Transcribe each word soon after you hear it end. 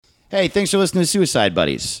Hey, thanks for listening to Suicide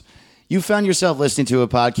Buddies. You found yourself listening to a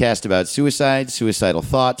podcast about suicide, suicidal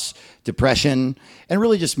thoughts, depression, and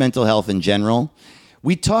really just mental health in general.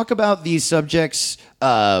 We talk about these subjects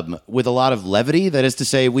with a lot of levity. That is to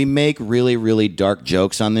say, we make really, really dark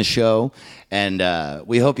jokes on this show, and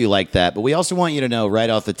we hope you like that. But we also want you to know right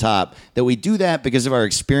off the top that we do that because of our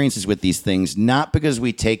experiences with these things, not because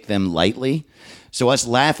we take them lightly. So us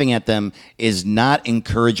laughing at them is not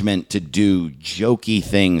encouragement to do jokey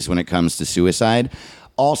things when it comes to suicide.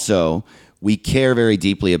 Also, we care very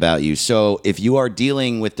deeply about you. So if you are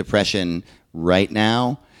dealing with depression right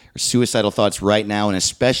now, or suicidal thoughts right now, and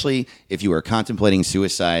especially if you are contemplating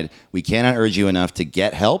suicide, we cannot urge you enough to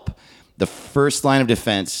get help. The first line of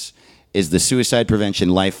defense is the Suicide Prevention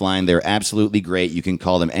Lifeline. They're absolutely great. You can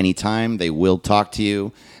call them anytime. They will talk to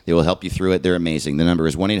you. They will help you through it. They're amazing. The number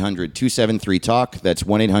is 1-800-273-TALK. That's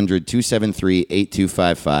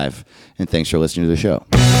 1-800-273-8255. And thanks for listening to the show.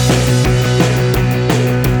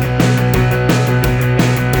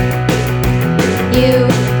 You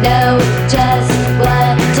know just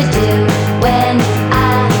what to do when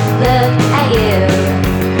I look at you,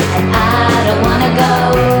 and I don't wanna go.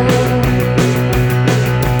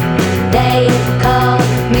 They call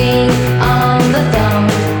me on the phone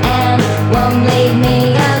and won't leave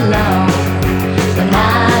me alone when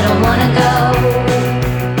I don't wanna go.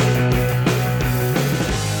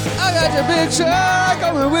 I got your picture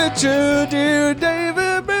coming with you, dear David.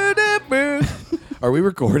 Are we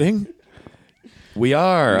recording? We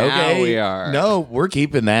are. Now okay. we are. No, we're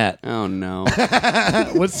keeping that. Oh, no.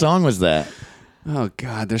 What song was that? Oh,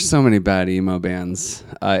 God. There's so many bad emo bands.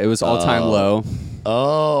 It was All Time Low.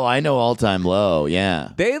 Oh, I know All Time Low. Yeah.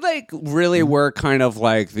 They, really were kind of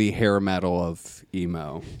like the hair metal of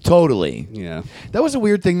emo. Totally. Yeah. That was a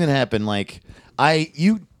weird thing that happened. I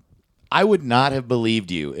would not have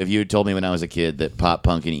believed you if you had told me when I was a kid that pop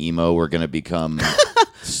punk and emo were going to become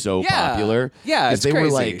so popular. Yeah, 'Cause it's they were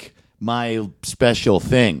crazy. like my special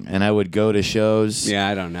thing, and I would go to shows. Yeah,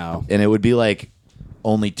 I don't know. And it would be like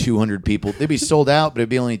only 200 people. They'd be sold out, but it'd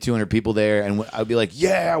be only 200 people there. And I'd be like,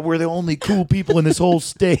 yeah, we're the only cool people in this whole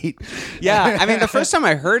state. Yeah, I mean, the first time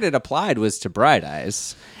I heard it applied was to Bright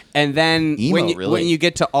Eyes. And then Emo, when you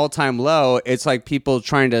get to All Time Low, it's like people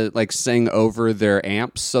trying to sing over their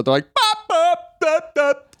amps. So they're like, bop, bop, bop,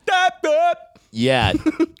 bop, bop, bop. Yeah,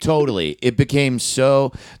 totally. It became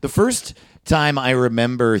so... The first time I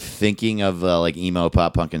remember thinking of emo,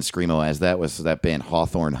 pop punk, and screamo as that was that band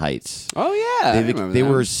Hawthorne Heights. Oh, yeah. They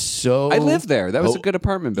were so... I lived there. That was a good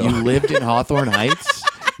apartment building. You lived in Hawthorne Heights?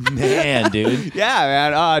 Man, dude. Yeah,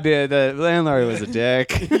 man. Oh, dude, the landlord was a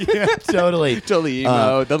dick. Yeah, totally. Totally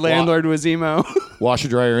emo. The landlord was emo. Washer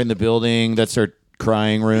dryer in the building. That's our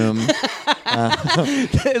crying room.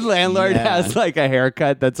 The landlord has a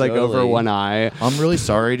haircut that's over Totally. one eye. I'm really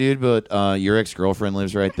sorry, dude, but your ex-girlfriend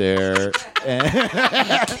lives right there.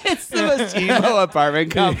 It's the most emo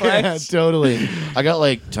apartment Yeah, complex. totally. I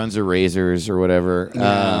got tons of razors or whatever.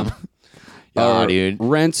 Dude.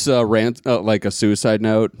 Rent's like a suicide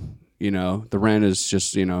note. The rent is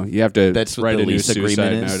just, you have to That's what write the a new lease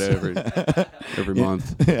suicide agreement note every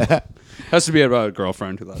month. Has to be about a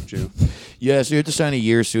girlfriend who loved you. Yeah, so you have to sign a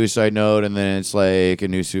year suicide note, and then it's like a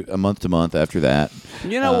month to month after that.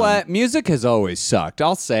 You know what? Music has always sucked.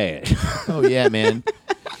 I'll say it. Oh yeah, man.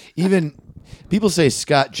 Even people say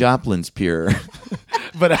Scott Joplin's pure,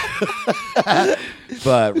 but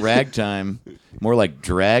ragtime, more like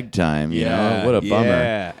drag time. You know, what a bummer.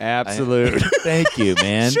 Yeah, absolute. Thank you,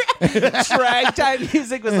 man. Ragtime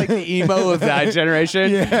music was like the emo of that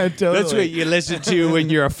generation. Yeah, totally. That's what you listen to when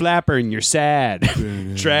you're a flapper and you're sad.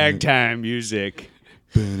 Dragtime music.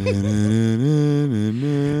 I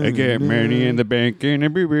get money in the bank and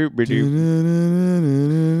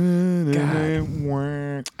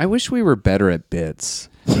God. I wish we were better at bits.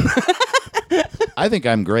 I think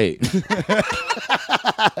I'm great.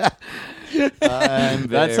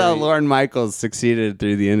 That's how Lorne Michaels succeeded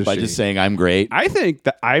through the industry. By just saying I'm great. I think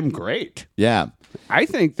that I'm great. Yeah. I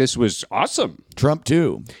think this was awesome. Trump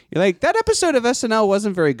too. You're like, that episode of SNL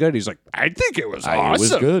wasn't very good. He's like, I think it was awesome. It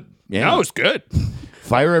was good. Yeah. No, it was good.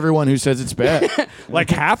 Fire everyone who says it's bad. Like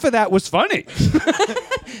half of that was funny.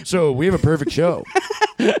 So we have a perfect show.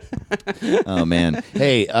 Oh, man.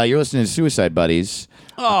 Hey, you're listening to Suicide Buddies.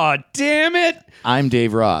 Oh, damn it. I'm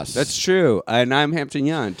Dave Ross. That's true. And I'm Hampton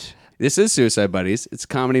Yount. This is Suicide Buddies. It's a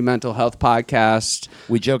comedy mental health podcast.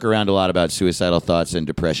 We joke around a lot about suicidal thoughts and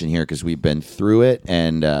depression here because we've been through it,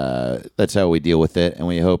 and that's how we deal with it, and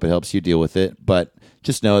we hope it helps you deal with it. But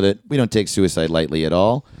just know that we don't take suicide lightly at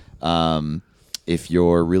all. if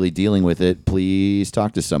you're really dealing with it, please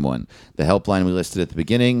talk to someone. The helpline we listed at the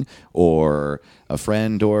beginning, or a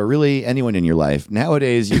friend, or really anyone in your life.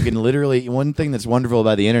 Nowadays, you can literally, one thing that's wonderful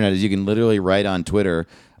about the internet is you can literally write on Twitter,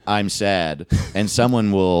 I'm sad, and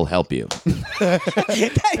someone will help you.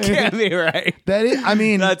 That can't be right. That is, I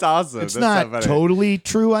mean, That's awesome. It's That's so not funny. totally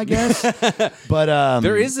true, I guess. But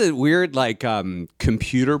There is a weird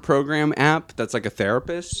computer program app that's like a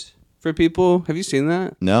therapist for people. Have you seen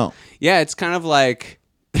that? no. Yeah, it's kind of like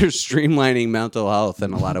they're streamlining mental health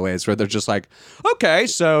in a lot of ways where they're just like, okay,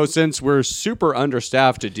 so since we're super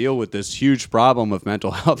understaffed to deal with this huge problem of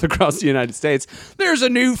mental health across the United States, there's a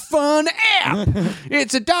new fun app.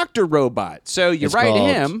 It's a doctor robot. So you It's write called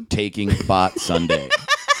him. Taking Bot Sunday.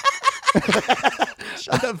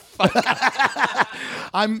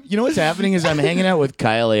 You know what's happening is I'm hanging out with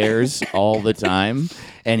Kyle Ayers all the time,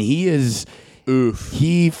 and he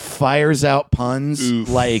fires out puns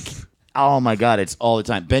like, oh my God, it's all the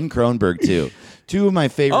time. Ben Kronberg too. Two of my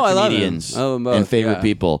favorite Oh, I love him. comedians I love them both, and favorite yeah.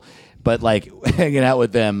 people. But like hanging out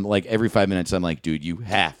with them, like every 5 minutes, I'm like, dude, you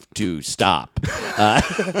have to stop.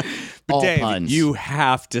 All Dave, puns. you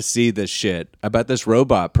have to see this shit about this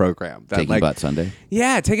robot program. That, Taking Bot Sunday.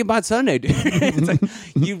 Yeah, Taking Bot Sunday, dude. It's like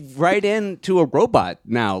you write into a robot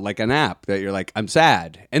now, like an app that you're like, I'm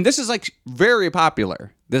sad. And this is like very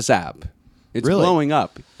popular, this app. It's Really? blowing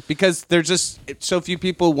up because there's just so few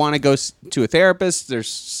people want to go to a therapist. They're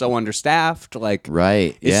so understaffed. Like,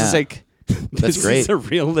 Right, It's just yeah. like, this great. is a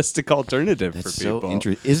realistic alternative for people.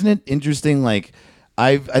 Isn't it interesting? Like,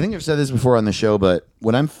 I think I've said this before on the show, but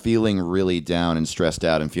when I'm feeling really down and stressed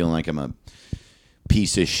out and feeling like I'm a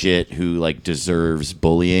piece of shit who like deserves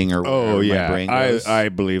bullying or whatever my brain goes. I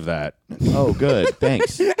believe that. Oh, good.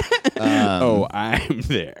 Thanks. I'm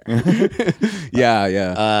there.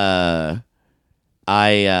 yeah.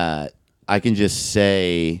 I can just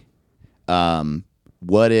say,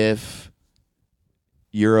 what if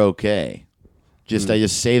you're okay? I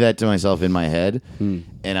just say that to myself in my head, and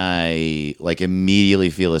I like immediately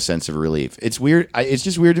feel a sense of relief. It's weird. It's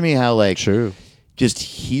just weird to me how like just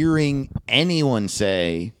hearing anyone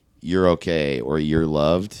say you're okay or you're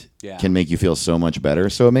loved Yeah. can make you feel so much better.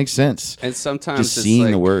 So it makes sense. And sometimes Just it's seeing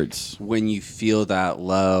like the words. when you feel that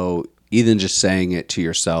low, even just saying it to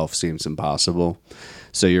yourself seems impossible.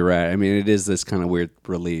 So you're right. I mean, it is this kind of weird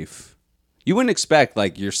relief. You wouldn't expect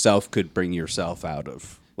like yourself could bring yourself out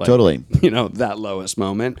of like, Totally. that lowest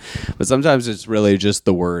moment. But sometimes it's really just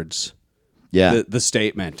the words, Yeah. the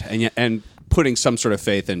statement, and putting some sort of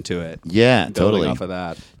faith into it. Yeah, Building totally. off of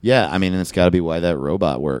that. Yeah, I mean, and it's got to be why that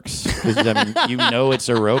robot works. 'Cause, I mean, you know it's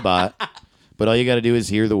a robot, but all you got to do is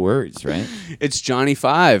hear the words, right? It's Johnny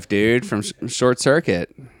Five, dude, from Short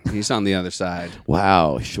Circuit. He's on the other side.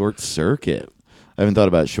 Wow, Short Circuit. I haven't thought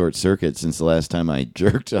about Short Circuit since the last time I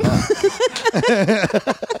jerked off.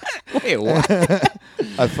 Wait, what?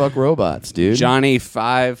 I fuck robots, dude. Johnny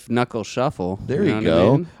Five Knuckle Shuffle. there know you what I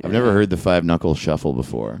go. mean? I've never heard the 5-knuckle shuffle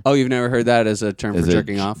before. Oh, you've never heard that as a term Is for it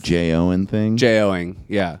jerking off? J-O-N thing? J-O-ing,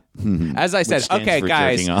 yeah. As I said, stands okay, for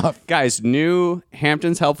guys, jerking off. new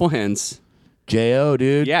Hampton's Helpful Hints. J-O,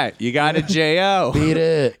 dude. Yeah, you got to J-O. Beat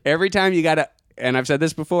it. Every time you got to, and I've said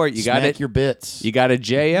this before, you got Smack to your bits. you got to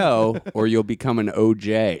J-O or you'll become an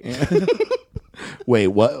OJ. Wait,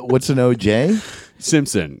 what's an OJ?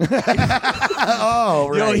 Simpson.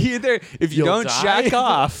 Oh, You'll either, if you You'll don't die? jack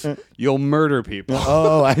off, you'll murder people.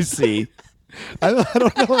 Oh, I see. I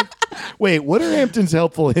don't know. Wait, what are Hampton's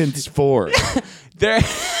helpful hints for? They're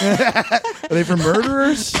Are they for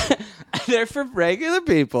murderers? they're for regular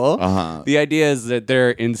people. Uh-huh. The idea is that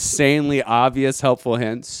they're insanely obvious helpful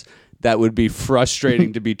hints that would be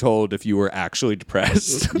frustrating to be told if you were actually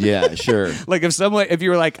depressed. Yeah, sure. Like if you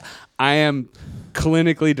were like, I am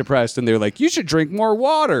clinically depressed, and they're like, you should drink more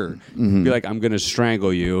water. Be like, I'm gonna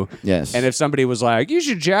strangle you. Yes. And if somebody was like, you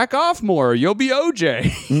should jack off more, you'll be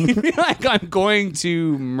OJ. You'd be like, I'm going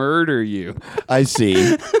to murder you. I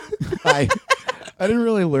see. I didn't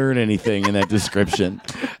really learn anything in that description.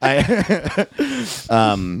 But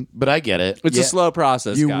I get it. It's Yeah. a slow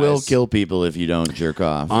process. You guys. will kill people if you don't jerk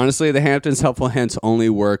off. Honestly, the Hamptons helpful hints only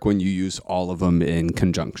work when you use all of them in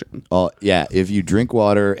conjunction. Yeah, if you drink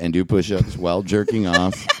water and do push-ups while jerking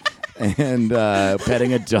off and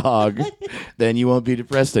petting a dog, then you won't be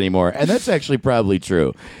depressed anymore. And that's actually probably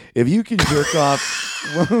true. If you can jerk off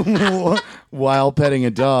while petting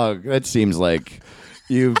a dog, that seems like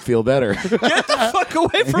you feel better. Get the fuck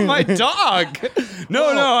away from my dog! No,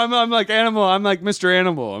 I'm like animal. I'm like Mr.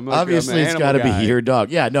 Animal. I'm like, Obviously, I'm an it's got to be animal guy. your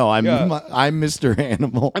dog. Yeah, no, I'm Mr.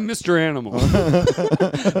 Animal. I'm Mr. Animal.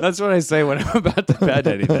 That's what I say when I'm about to pet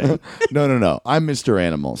anything. No. I'm Mr.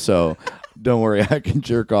 Animal. So Don't worry, I can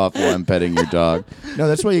jerk off while I'm petting your dog. No,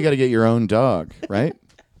 that's why you got to get your own dog, right?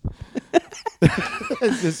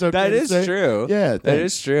 Is this okay That to is say? true. Yeah, that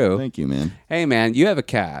is true. Thank you, man. Hey, man, you have a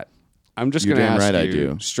cat. I'm just You're going to damn ask right I you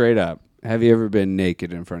do. straight up. Have you ever been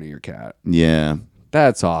naked in front of your cat? Yeah.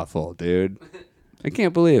 That's awful, dude. I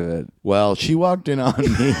can't believe it. Well, she walked in on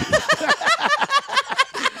me.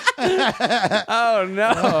 Oh,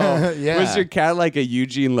 no. Yeah. Was your cat like a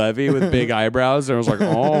Eugene Levy with big eyebrows? And I was like,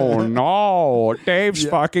 oh, no, Dave's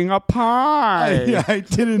fucking a pie. I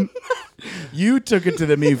didn't. You took it to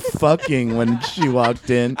the me fucking when she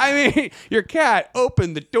walked in. I mean, your cat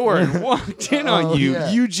opened the door and walked in on you,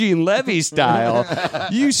 yeah. Eugene Levy style.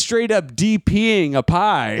 You straight up DPing a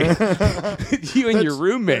pie. You and your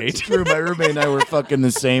roommate. True, my roommate and I were fucking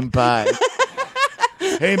the same pie.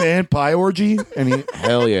 Hey man, pie orgy? And he,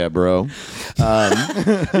 hell yeah, bro. You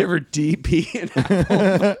ever DP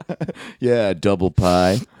an Yeah, double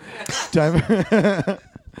pie. Time.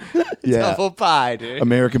 Yeah. apple pie, dude?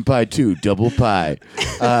 American Pie 2, double pie.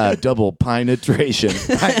 Double penetration.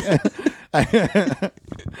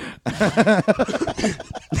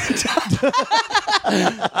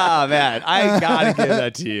 Oh, man. I got to give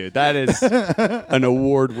that to you. That is an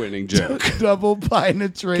award-winning joke. Double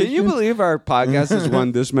penetration. Can you believe our podcast has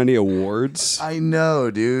won this many awards? I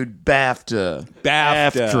know, dude. BAFTA.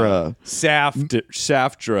 BAFTA.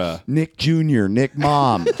 SAFTRA. Nick Jr., Nick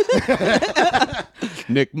Mom.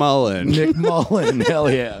 Nick Mullen. Nick Mullen. Hell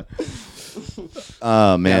yeah.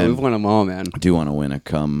 Oh, Yeah, man. we've won them all, man. I do want to win a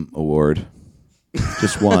cum award.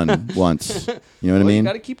 Just one, once. You know what I mean? You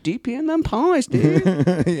got to keep DPing them pies, dude.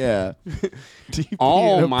 Yeah.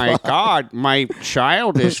 Oh my God, my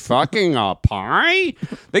child is fucking a pie?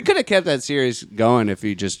 They could have kept that series going if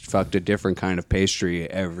he just fucked a different kind of pastry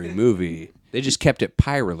every movie. They just kept it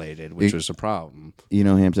pie related, which was a problem. You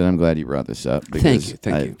know, Hampton, I'm glad you brought this up because Thank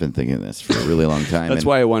you. I've been thinking of this for a really long time. That's and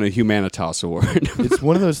why I won a Humanitas Award. it's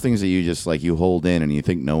one of those things that you just like you hold in and you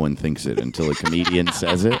think no one thinks it until a comedian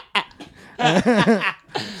says it.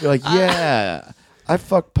 You're like, yeah, I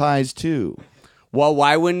fuck pies too. Well,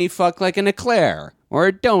 why wouldn't he fuck like an eclair or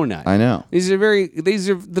a donut? I know. These are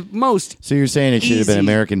the most. So you're saying it should have been Easy.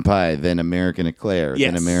 American pie, then American eclair,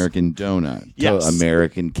 Yes. then American donut, Yes.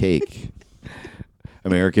 American cake,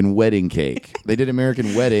 American wedding cake. They did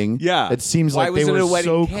American wedding. Yeah. It seems Why like they wasn't it were a wedding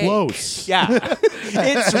so cake? close. Yeah.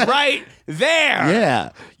 It's right there. Yeah.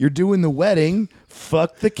 You're doing the wedding,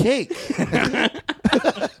 fuck the cake.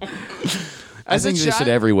 I As a think this child- at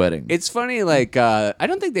every wedding. It's funny, like, I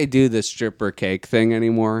don't think they do the stripper cake thing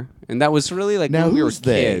anymore. And that was really like Now, when we were who's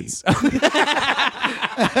they? kids.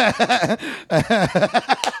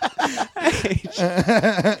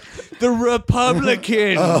 The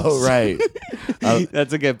Republicans. Oh, right.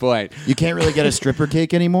 That's a good point. You can't really get a stripper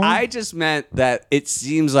cake anymore? I just meant that it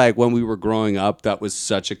seems like when we were growing up, that was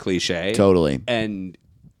such a cliche. Totally. And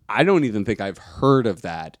I don't even think I've heard of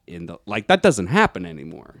that that doesn't happen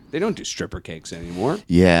anymore. They don't do stripper cakes anymore.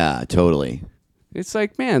 Yeah, totally. It's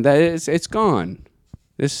like, man, it's gone.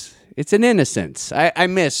 It's an innocence. I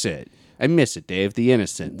miss it. I miss it, Dave. The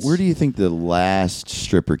innocence. Where do you think the last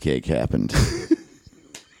stripper cake happened?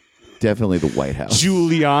 Definitely the White House.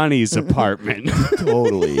 Giuliani's apartment?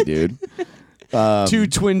 Totally, dude. 2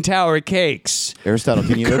 twin tower cakes. Aristotle,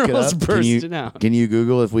 can you look it Girls up? bursting out. Can you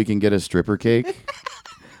Google if we can get a stripper cake?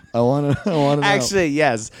 I want to know. Actually,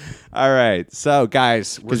 yes. All right. So,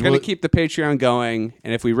 guys, we're 'Cause going to we'll- keep the Patreon going.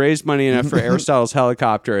 And if we raise money enough for Aristotle's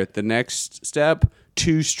helicopter, the next step,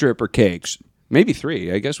 2 stripper cakes. Maybe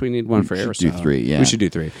 3. I guess we need one for should Aristotle. do 3, yeah. We should do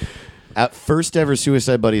 3. At first ever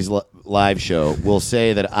Suicide Buddies live show, we'll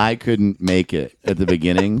say that I couldn't make it at the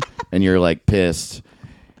beginning, and you're like pissed,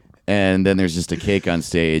 and then there's just a cake on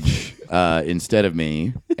stage instead of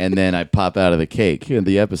me, and then I pop out of the cake in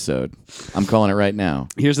the episode. I'm calling it right now.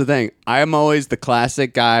 Here's the thing. I'm always the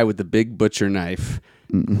classic guy with the big butcher knife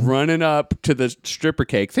running up to the stripper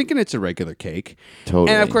cake, thinking it's a regular cake.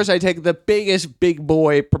 Totally. And of course, I take the biggest big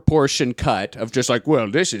boy proportion cut of just like,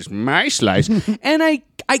 well, this is my slice. And I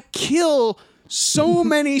kill so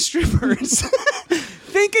many strippers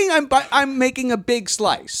thinking I'm making a big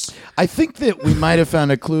slice. I think that we might have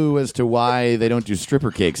found a clue as to why they don't do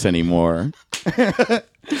stripper cakes anymore.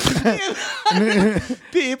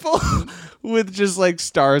 People with just like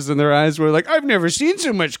stars in their eyes were like, I've never seen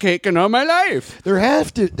so much cake in all my life.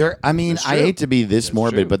 I mean, I hate to be this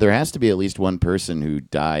morbid, true. but there has to be at least one person who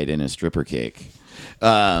died in a stripper cake.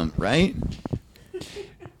 Right?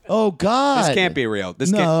 Oh God! This can't be real.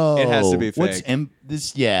 This no. can't. It has to be fake. What's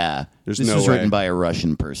this? Yeah, There's this no was written way. by a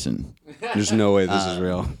Russian person. There's no way this is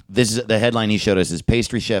real. This is the headline he showed us: is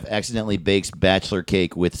pastry chef accidentally bakes bachelor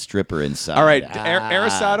cake with stripper inside. All right,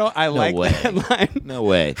 Aristotle. I no like way. the headline. No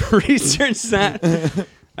way. Research that.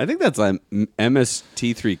 I think that's an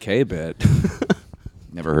MST3K bit.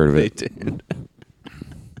 Never heard of They it. did.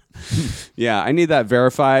 Yeah, I need that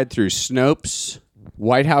verified through Snopes,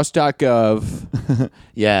 WhiteHouse.gov.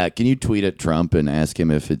 Yeah, can you tweet at Trump and ask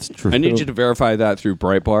him if it's true? I need you to verify that through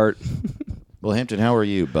Breitbart. Well, Hampton, how are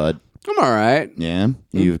you, bud? I'm all right. Yeah,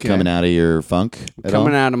 you Okay. coming out of your funk?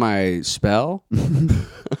 Coming out of my spell.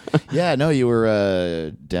 Yeah, no, you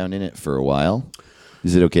were down in it for a while.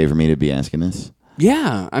 Is it okay for me to be asking this?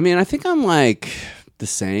 Yeah, I mean, I think I'm like the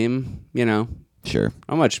same, Sure.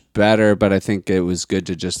 Not much better, but I think it was good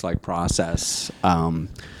to just like process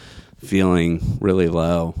feeling really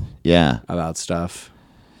low Yeah. about stuff.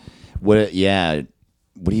 What? Yeah.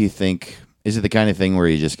 What do you think? Is it the kind of thing where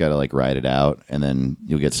you just got to like ride it out and then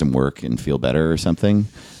you'll get some work and feel better or something?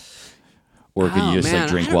 Or could Oh, you just man, like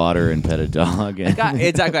drink I don't- water and pet a dog?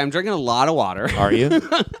 Exactly. I'm drinking a lot of water. Are you?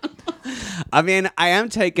 I mean, I am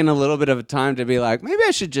taking a little bit of a time to be like, maybe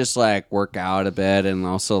I should just like work out a bit and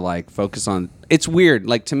also like focus on. It's weird.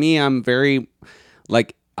 Like to me, I'm very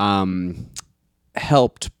like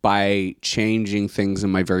helped by changing things in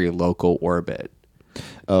my very local orbit.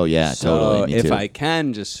 Oh yeah, So totally. Me if too. I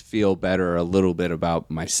can just feel better a little bit about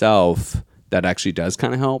myself, that actually does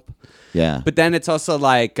kind of help. Yeah. But then it's also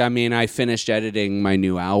like, I mean, I finished editing my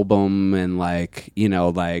new album and like,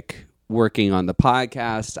 like working on the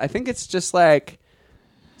podcast. I think it's just like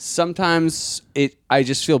sometimes I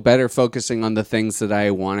just feel better focusing on the things that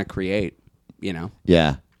I want to create,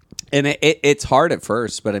 Yeah. And it's hard at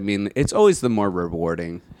first, but I mean, it's always the more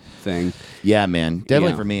rewarding thing. Yeah, man. Definitely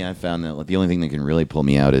Yeah. for me, I found that like, the only thing that can really pull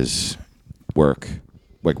me out is work.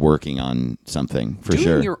 Like working on something for Doing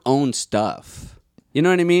sure. your own stuff. You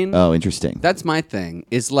know what I mean? Oh, interesting. That's my thing.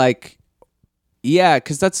 Is like, yeah,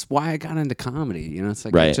 because that's why I got into comedy. It's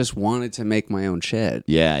like I Right. just wanted to make my own shit.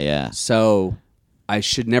 Yeah, yeah. So I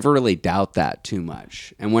should never really doubt that too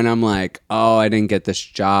much. And when I'm like, oh, I didn't get this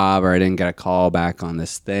job or I didn't get a call back on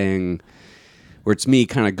this thing, where it's me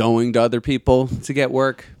kind of going to other people to get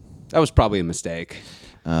work, that was probably a mistake.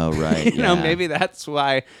 Oh, right. You know, yeah. maybe that's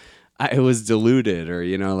why I was deluded or,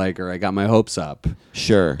 or I got my hopes up.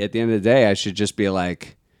 Sure. At the end of the day, I should just be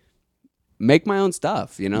like, make my own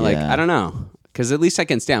stuff, like, Yeah. I don't know. Because at least I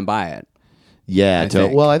can stand by it. Yeah. I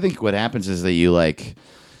think. Well, I think what happens is that you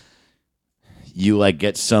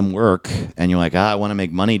get some work and you're like, I want to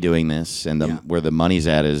make money doing this. And where the money's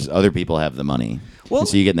at is other people have the money. Well- And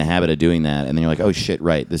so you get in the habit of doing that. And then you're like, oh, shit,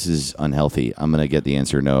 right. This is unhealthy. I'm going to get the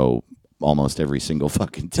answer no almost every single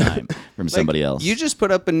fucking time from somebody else. You just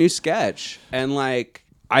put up a new sketch, and like,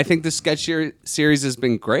 I think the sketch series has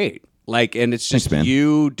been great. Like, and it's just Thanks, man.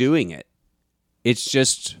 you doing it. It's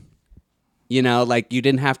just, like you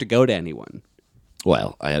didn't have to go to anyone.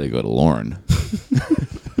 Well, I had to go to Lauren.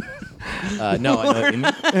 No, I know what you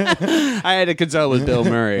mean. I had to consult with Bill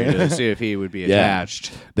Murray to see if he would be Yeah.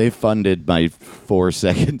 attached. They funded my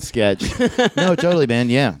 4-second sketch. No, totally, man.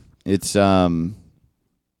 Yeah, it's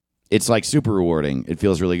like super rewarding. It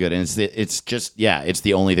feels really good, and it's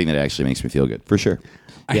the only thing that actually makes me feel good for sure.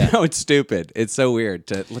 I know it's stupid. It's so weird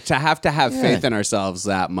to have faith in ourselves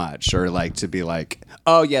that much, or like to be like,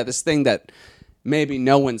 oh yeah, this thing that maybe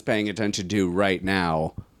no one's paying attention to right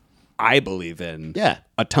now, I believe in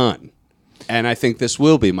a ton. And I think this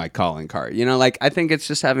will be my calling card. Like I think it's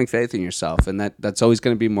just having faith in yourself, and that's always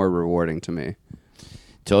going to be more rewarding to me.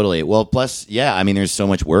 Totally. Well, plus, yeah, I mean, there's so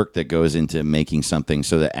much work that goes into making something.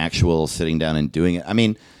 So the actual sitting down and doing it, I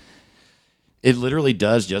mean, it literally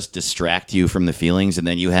does just distract you from the feelings, and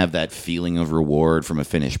then you have that feeling of reward from a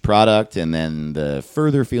finished product, and then the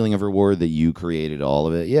further feeling of reward that you created all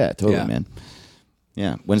of it. Yeah, totally, Yeah. man.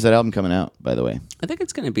 Yeah. When's that album coming out, by the way? I think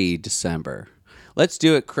it's going to be December. Let's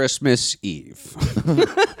do it Christmas Eve.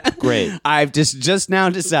 Great. I've just now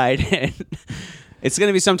decided it's going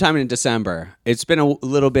to be sometime in December. It's been a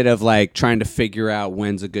little bit of like trying to figure out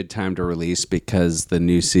when's a good time to release because the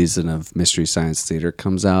new season of Mystery Science Theater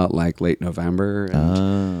comes out like late November.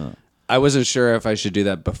 And I wasn't sure if I should do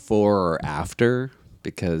that before or after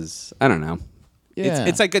because I don't know. Yeah.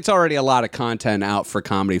 It's like it's already a lot of content out for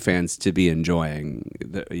comedy fans to be enjoying,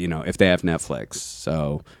 if they have Netflix.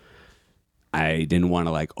 So I didn't want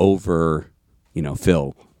to like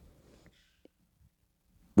fill.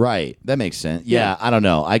 Right. That makes sense. Yeah, I don't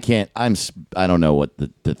know. I don't know what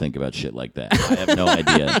to think about shit like that. I have no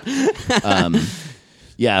idea.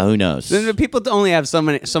 Yeah, who knows? Then people only have so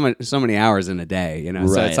many hours in a day, you know.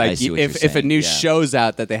 So Right, it's I like see what if you're a saying, new yeah. show's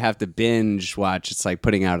out that they have to binge watch, it's like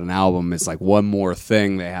putting out an album. It's like one more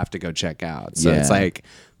thing they have to go check out. So it's Yeah. like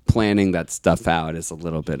planning that stuff out is a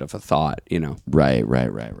little bit of a thought, you know. Right.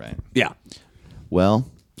 Yeah.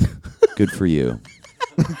 Well, good for you.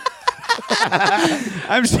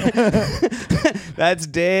 I'm that's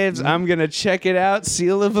Dave's. I'm gonna check it out.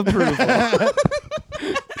 Seal of approval.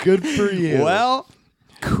 Good for you. Well,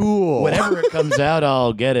 cool. whenever it comes out,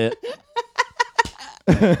 I'll get it.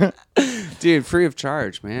 Dude, free of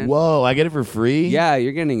charge, man. Whoa, I get it for free? Yeah,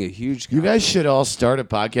 you're getting a huge. You guys should all start a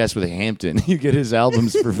podcast with Hampton. You get his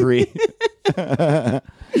albums for free.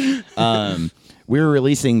 We're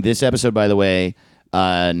releasing this episode, by the way,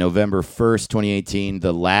 November 1st, 2018,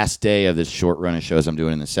 the last day of this short run of shows I'm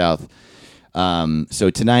doing in the South. So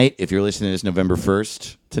tonight, if you're listening to this November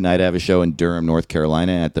 1st, tonight I have a show in Durham, North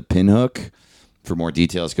Carolina at the Pinhook. For more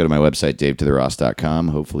details, go to my website, davetotheross.com.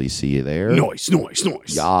 Hopefully see you there. Noise.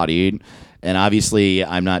 Yeah, dude. And obviously,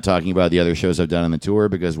 I'm not talking about the other shows I've done on the tour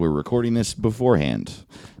because we're recording this beforehand.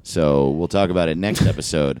 So we'll talk about it next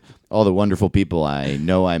episode. All the wonderful people I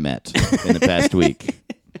know I met in the past week.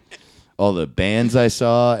 All the bands I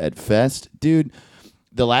saw at Fest. Dude,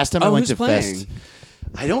 the last time I went who's to playing? Fest,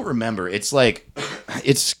 I don't remember. It's like,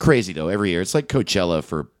 it's crazy though, every year. It's like Coachella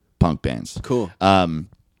for punk bands. Cool.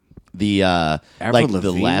 The Avril like the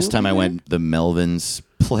Lavigne last time I over went, the Melvins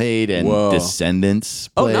played and Whoa. Descendants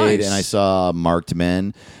Oh, played, nice. and I saw Marked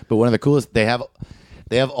Men. But one of the coolest, they have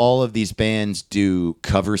all of these bands do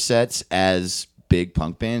cover sets as big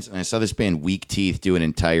punk bands, and I saw this band Weak Teeth do an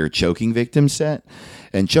entire Choking Victims set,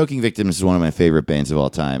 and Choking Victims is one of my favorite bands of all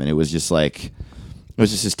time, and it was just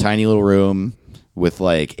this tiny little room with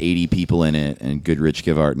like 80 people in it, and Goodrich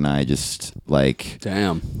Givart and I just like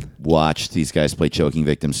Damn. watched these guys play Choking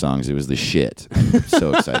Victim songs. It was the shit. I'm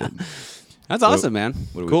so excited. That's awesome, man.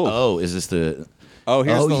 Cool. Oh, is this the... Oh,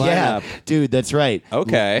 here's the yeah. lineup. Dude, that's right.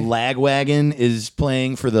 Okay. Lagwagon is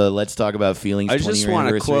playing for the Let's Talk About Feelings I 20 just year want to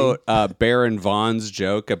anniversary. quote Baron Vaughn's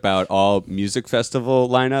joke about all music festival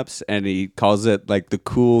lineups, and he calls it like the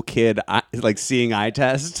cool kid, like seeing eye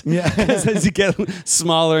test. Yeah. 'Cause as you get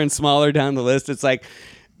smaller and smaller down the list, it's like,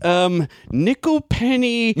 Nickel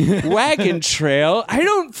Penny Wagon Trail. I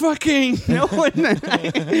don't fucking know what.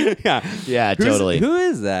 Yeah. Yeah, totally. Who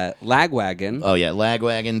is that? Lagwagon. Oh, yeah.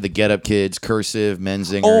 Lagwagon, the Get Up Kids, Cursive,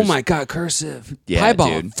 Menzingers. Oh my God, Cursive. Yeah,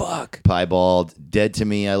 Piebald. dude. Fuck. Piebald, Dead to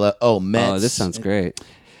Me. I love. Oh, Mets. Oh, this sounds great.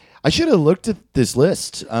 I should have looked at this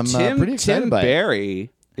list. I'm pretty excited Tim by it. Barry.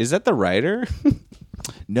 Is that the writer?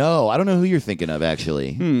 No, I don't know who you're thinking of,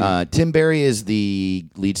 actually. Tim Barry is the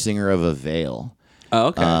lead singer of Avail. Oh,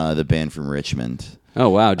 okay. The band from Richmond. Oh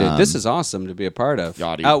wow, dude, this is awesome to be a part of.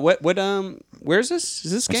 Yeah, dude. Where's this?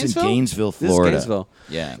 Is this It's in Gainesville? Gainesville, This is Florida. Gainesville.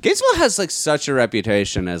 Yeah. Gainesville has like such a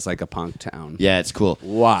reputation as like a punk town. Yeah, it's cool.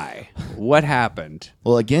 Why? What happened?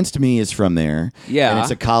 Well, Against Me is from there. Yeah. And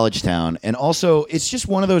it's a college town. And also, it's just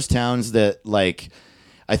one of those towns that, like,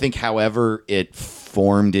 I think however it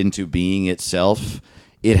formed into being itself,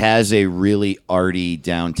 it has a really arty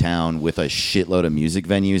downtown with a shitload of music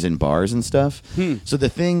venues and bars and stuff. So the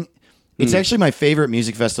thing, it's actually my favorite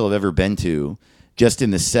music festival I've ever been to, just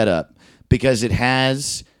in the setup, because it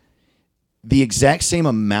has the exact same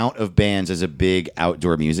amount of bands as a big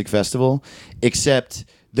outdoor music festival, except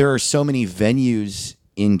there are so many venues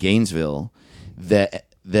in Gainesville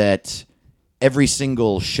that every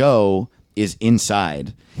single show is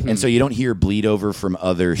inside. And so you don't hear bleed over from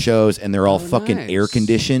other shows, and they're all fucking nice. air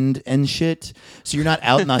conditioned and shit. So you're not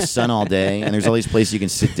out in the sun all day, and there's all these places you can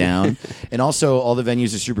sit down. And also all the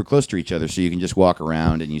venues are super close to each other, so you can just walk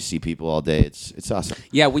around and you see people all day. It's awesome.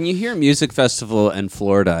 Yeah, when you hear music festival in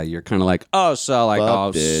Florida, you're kind of like, oh, so like Fuck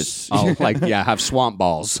I'll, this. I'll like have swamp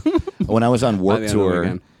balls. When I was on By Warped the end of the Tour,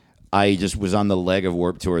 weekend. I just was on the leg of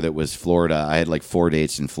Warped Tour that was Florida. I had like 4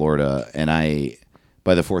 dates in Florida, and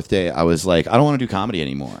by the fourth day, I was like, I don't want to do comedy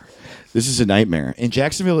anymore. This is a nightmare. In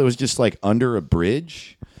Jacksonville, it was just like under a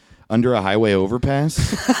bridge, under a highway overpass.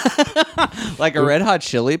 Like a Red Hot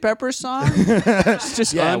Chili Peppers song? It's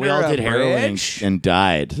just Yeah, under we all a did heroin bridge? and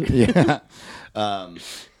died. Yeah.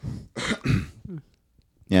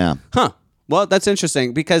 Yeah. Huh. Well, that's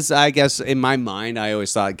interesting because I guess in my mind, I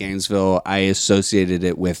always thought Gainesville, I associated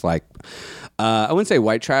it with like, I wouldn't say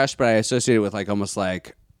white trash, but I associated it with like almost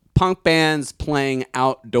like punk bands playing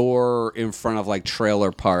outdoor in front of like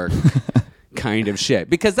trailer park kind of shit.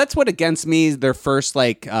 Because that's what Against Me, their first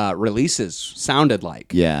like releases sounded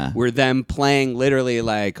like. Yeah. Were them playing literally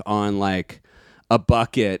like on like a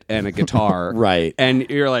bucket and a guitar. Right. And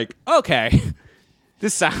you're like, okay,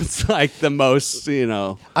 this sounds like the most,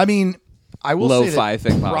 I mean, I will lo-fi say that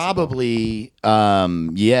thing possible. probably,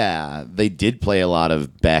 yeah, they did play a lot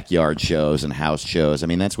of backyard shows and house shows. I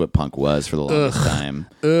mean, that's what punk was for the longest time.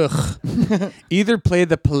 Either play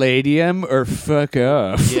the Palladium or fuck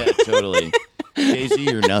off. Yeah, totally.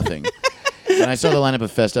 Jay-Z or nothing. When I saw the lineup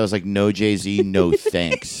of Fest, I was like, no Jay-Z, no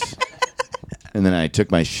thanks. And then I took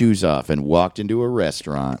my shoes off and walked into a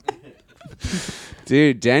restaurant.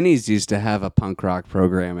 Dude, Denny's used to have a punk rock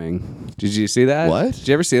programming. Did you see that? What? Did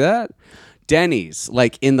you ever see that? Denny's,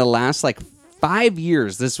 like in the last 5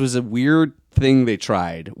 years, this was a weird thing they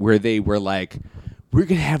tried where they were like, we're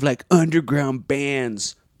going to have underground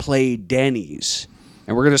bands play Denny's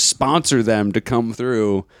and we're going to sponsor them to come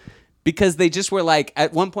through. Because they just were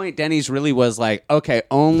at one point, Denny's really was okay,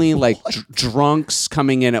 only drunks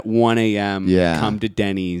coming in at 1 a.m. come to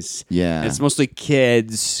Denny's. Yeah. And it's mostly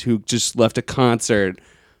kids who just left a concert.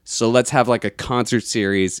 So let's have a concert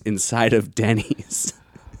series inside of Denny's.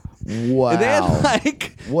 Wow. And they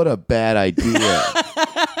had what a bad idea.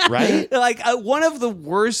 Right? one of the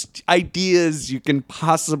worst ideas you can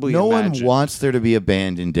possibly imagine. one wants there to be a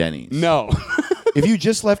band in Denny's. No. If you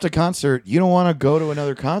just left a concert, you don't want to go to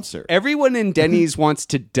another concert. Everyone in Denny's wants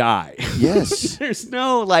to die. Yes. There's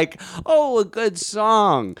no a good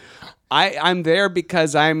song. I'm there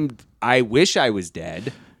because I wish I was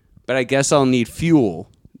dead, but I guess I'll need fuel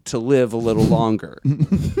to live a little longer.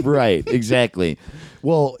 Right, exactly.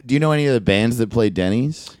 Well, do you know any of the bands that play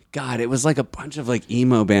Denny's? God, it was a bunch of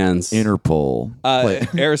emo bands. Interpol.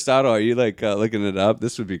 Aristotle, are you looking it up?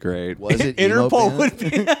 This would be great. Was it emo Interpol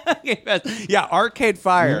band? would be yeah, Arcade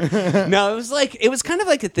Fire. No, it was kind of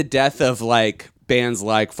at the death of bands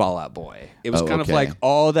like Fall Out Boy. It was kind okay. of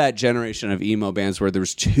all that generation of emo bands where there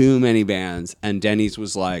was too many bands, and Denny's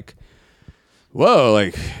was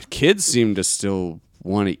whoa, kids seem to still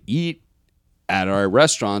want to eat at our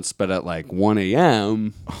restaurants, but at 1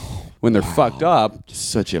 a.m. when they're fucked up.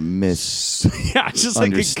 Such a Yeah, just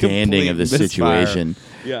understanding a of the complete misfire. situation.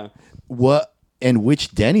 Yeah. What and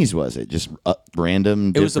which Denny's was it? Just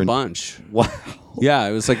random? It was a different- bunch. Wow. Yeah,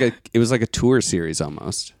 it was like a tour series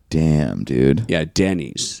almost. Damn, dude. Yeah,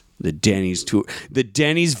 Denny's. The Denny's tour. The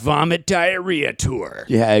Denny's Vomit Diarrhea Tour.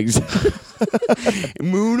 Yeah, exactly.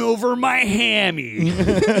 Moon over my hammy.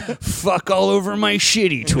 Fuck all over my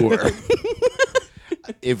shitty tour.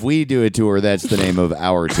 If we do a tour, that's the name of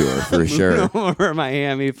our tour for sure. Moon over my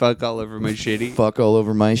hammy. Fuck all over my shitty. Fuck all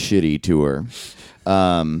over my shitty tour.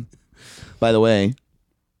 By the way,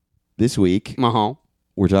 this week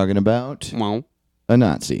we're talking about a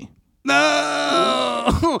Nazi. No!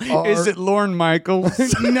 Is it Lorne Michaels?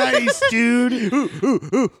 Nice, dude.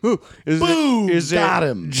 Is got it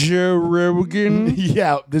him. Joe Rogan?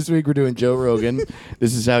 Yeah, this week we're doing Joe Rogan.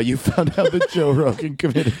 This is how you found out that Joe Rogan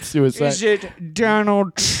committed suicide. Is it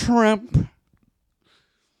Donald Trump?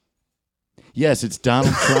 Yes, it's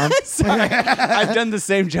Donald Trump. Sorry, I've done the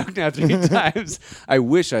same joke now 3 times. I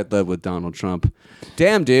wish I'd lived with Donald Trump.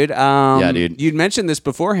 Damn, dude. Yeah, dude. You'd mentioned this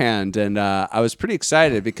beforehand, and I was pretty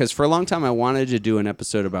excited because for a long time I wanted to do an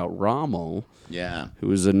episode about Rommel, Yeah. who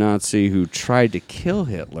was a Nazi who tried to kill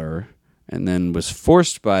Hitler and then was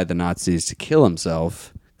forced by the Nazis to kill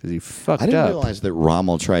himself because he fucked I didn't up. realize that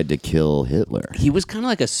Rommel tried to kill Hitler. He was kind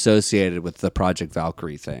of associated with the Project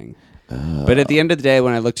Valkyrie thing. But at the end of the day,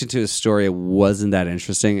 when I looked into his story, it wasn't that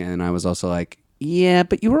interesting. And I was also like, yeah,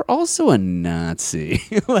 but you were also a Nazi.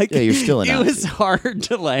 Yeah, you're still a It Nazi. was hard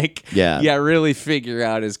to Yeah. really figure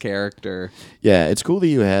out his character. Yeah, it's cool that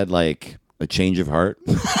you had a change of heart.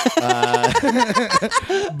 But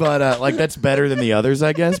that's better than the others,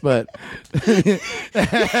 I guess. But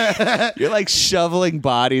You're shoveling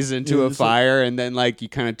bodies into a fire, and then you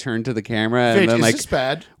kind of turn to the camera, and then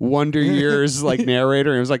bad? Wonder Years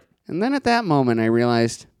narrator, and it was and then at that moment I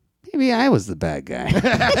realized maybe I was the bad guy.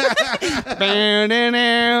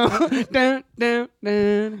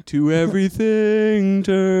 To everything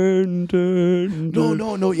turn.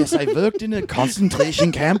 No. Yes, I worked in a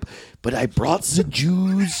concentration camp, but I brought the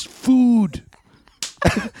Jews food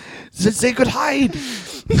that they could hide.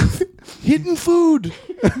 Hidden food.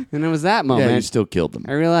 And it was that Yeah, moment you still killed them.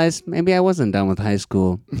 I realized maybe I wasn't done with high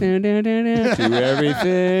school. To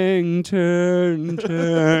everything turn.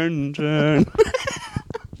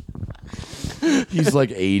 He's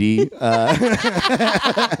 80.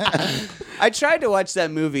 I tried to watch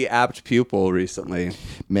that movie Apt Pupil recently.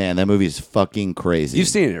 Man, that movie is fucking crazy. You've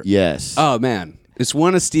seen it? Yes. Oh man, it's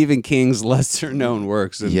one of Stephen King's lesser known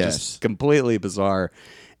works and Yes. just completely bizarre.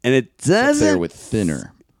 And it Up there doesn't. with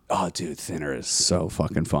Thinner. Oh, dude, Thinner is so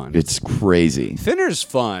fucking fun. It's crazy. Thinner's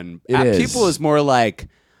fun. It Apt is. Pupil is more of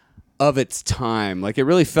its time. It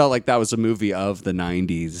really felt like that was a movie of the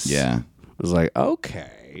 90s. Yeah. It was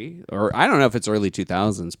okay. okay. Or I don't know if it's early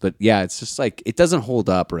 2000s, but yeah, it's just like it doesn't hold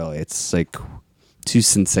up really. It's like too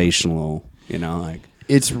sensational, like.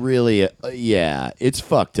 It's really, it's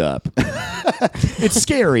fucked up. It's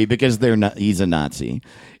scary because he's a Nazi.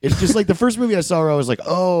 It's just like the first movie I saw where I was like,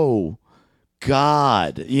 oh,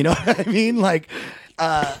 God. You know what I mean? Like,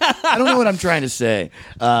 I don't know what I'm trying to say.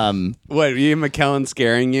 What, Ian McKellen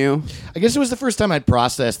scaring you? I guess it was the first time I'd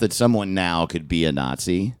processed that someone now could be a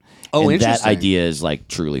Nazi. Oh, and interesting. that idea is like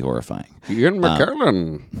truly horrifying. Ian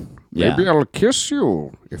McKellen, maybe I'll kiss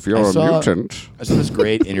you if you're a mutant. I saw this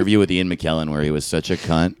great interview with Ian McKellen where he was such a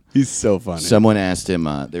cunt. He's so funny. Someone asked him,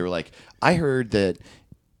 they were like, I heard that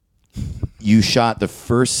you shot the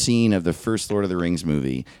first scene of the first Lord of the Rings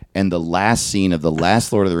movie and the last scene of the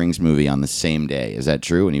last Lord of the Rings movie on the same day. Is that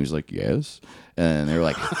true? And he was like, yes. And they were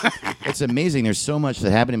like, it's amazing. There's so much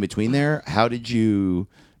that happened in between there. How did you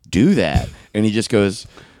do that? And he just goes,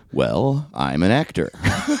 well, I'm an actor.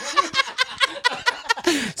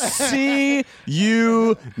 See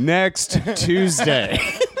you next Tuesday.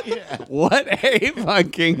 What a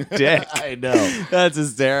fucking dick. I know. That's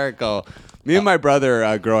hysterical. Me and my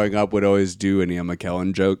brother growing up would always do an Ian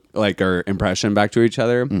McKellen joke, like our impression back to each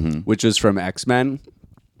other, which was from X-Men,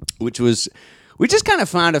 we just kind of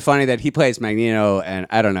found it funny that he plays Magneto, and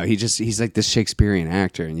I don't know, he's like this Shakespearean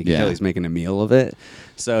actor, and you can tell he's making a meal of it.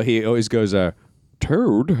 So he always goes,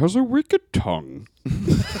 Toad has a wicked tongue.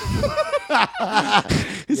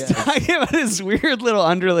 He's talking about his weird little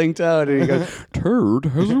underling toad, and he goes, Toad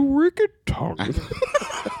has a wicked tongue.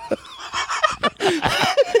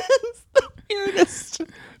 weirdest.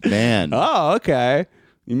 Man. Oh, okay.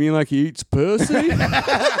 You mean like he eats pussy?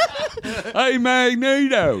 Hey,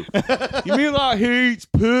 Magneto. You mean like he eats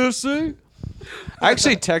pussy? I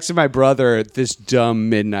actually texted my brother this dumb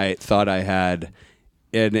midnight thought I had,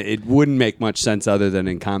 and it wouldn't make much sense other than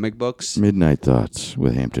in comic books. Midnight Thoughts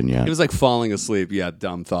with Hampton Yount. It was like falling asleep. Yeah,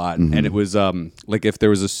 dumb thought. And it was like if there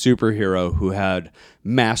was a superhero who had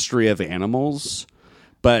mastery of animals,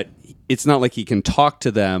 but it's not like he can talk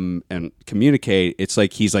to them and communicate. It's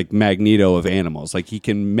like he's like Magneto of animals. Like he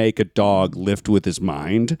can make a dog lift with his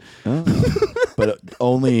mind. But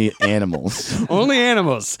only animals. Only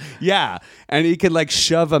animals. Yeah. And he can like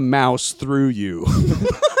shove a mouse through you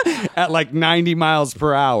at like 90 miles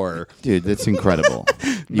per hour. Dude, that's incredible. You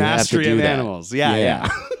have to Mastery do of that. animals. Yeah.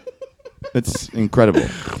 That's incredible.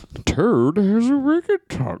 Toad has a wicked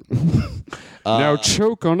tongue. Now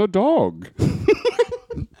choke on a dog.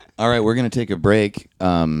 All right, we're going to take a break,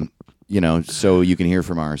 so you can hear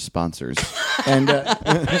from our sponsors. And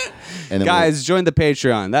then Guys, join the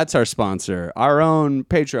Patreon. That's our sponsor. Our own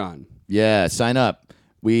Patreon. yeah, sign up.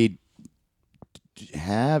 We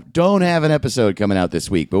don't have an episode coming out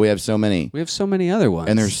this week, but we have so many. We have so many other ones.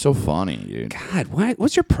 And they're so funny, dude. God,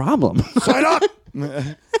 what's your problem? Sign up!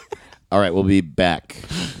 All right, we'll be back.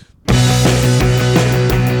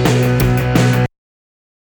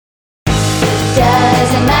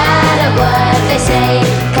 Doesn't matter what they say,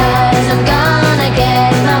 'cause I'm gonna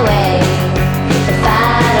get my way. If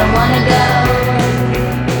I don't wanna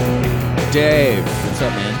go. Dave, What's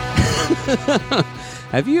up, man?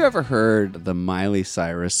 have you ever heard the Miley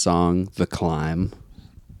Cyrus song, The Climb?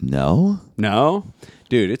 No? No?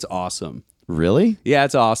 Dude, it's awesome. Really? Yeah,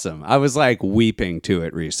 it's awesome. I was like weeping to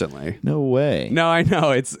it recently. No way. No, I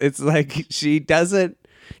know. It's like she doesn't.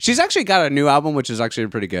 She's actually got a new album, which is actually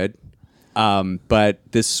pretty good. But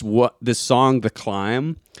this song, The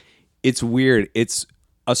Climb, it's weird. It's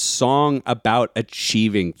a song about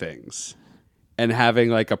achieving things and having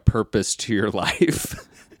like a purpose to your life.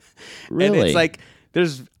 Really? And it's like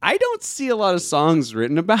I don't see a lot of songs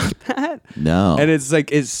written about that. No. And it's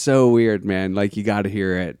like it's so weird, man. Like you got to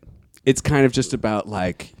hear it. It's kind of just about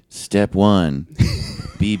like Step 1,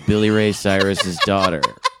 be Billy Ray Cyrus's daughter.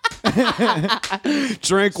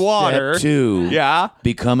 drink water. Step 2, Yeah.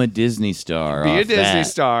 become a Disney star. Be a off Disney that.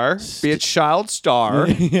 star. Be a child star.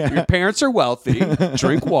 Your parents are wealthy.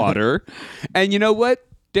 Drink water. And you know what?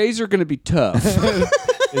 Days are going to be tough.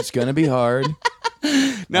 It's going to be hard.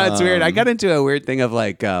 No, it's weird. I got into a weird thing of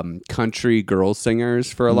like country girl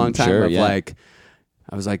singers for a long time. sure, of yeah. like,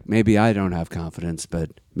 I was like, maybe I don't have confidence, but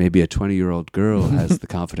maybe a 20-year-old girl has the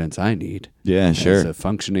confidence I need. Yeah, As sure. a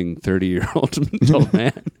functioning 30-year-old adult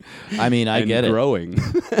man. I mean, I and get it. growing.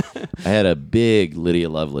 I had a big Lydia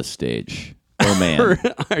Lovelace stage. Oh, man.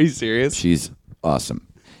 Are you serious? She's awesome.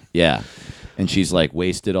 Yeah. And she's like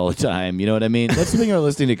wasted all the time. You know what I mean? That's the thing about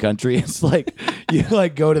listening to country. It's like you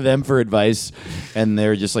like go to them for advice and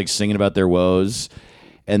they're just like singing about their woes.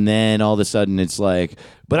 And then all of a sudden it's like,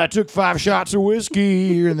 but I took 5 shots of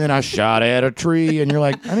whiskey and then I shot at a tree. And you're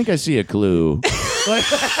like, I think I see a clue. Like,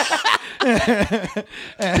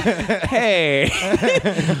 Hey.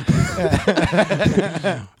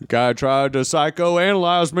 Guy tried to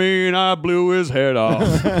psychoanalyze me and I blew his head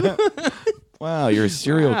off. Wow, you're a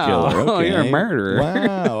serial Wow. killer. Okay. You're a murderer.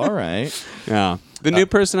 Wow, all right. Yeah. The new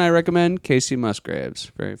person I recommend, Casey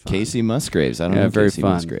Musgraves. Very fun. Casey Musgraves. I don't Yeah, know very Casey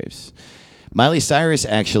fun. Musgraves. Miley Cyrus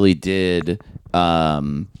actually did.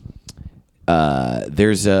 There's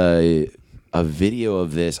a video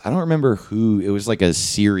of this. I don't remember who. It was like a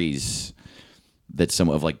series that some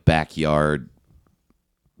of like backyard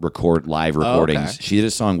live recordings. okay. She did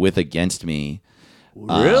a song with Against Me.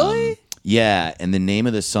 Really? Yeah, and the name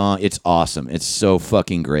of the song, it's awesome. It's so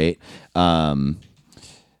fucking great. Hold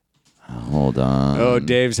on. Oh,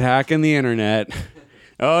 Dave's hacking the internet.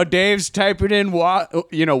 Oh, Dave's typing in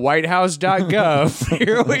whitehouse.gov.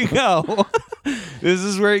 Here we go. This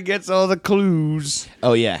is where he gets all the clues.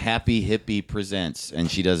 Oh yeah, Happy Hippie Presents,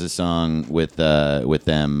 and she does a song with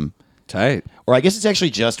them. Tight. Or I guess it's actually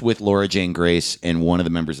just with Laura Jane Grace and one of the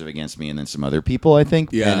members of Against Me and then some other people, I think.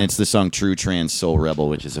 Yeah. And it's the song True Trans Soul Rebel,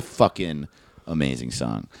 which is a fucking amazing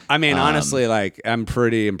song. I mean, honestly, like I'm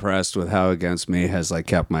pretty impressed with how Against Me has like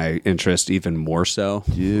kept my interest even more so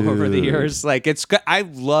over the years. Like I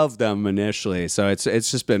love them initially, so it's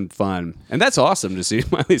just been fun, and that's awesome to see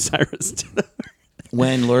Miley Cyrus do that.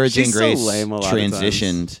 When Laura Jane She's so Grace lame a lot of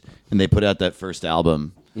transitioned and they put out that first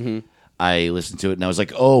album, I listened to it and I was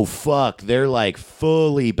like, oh fuck, they're like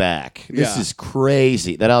fully back. This Yeah. is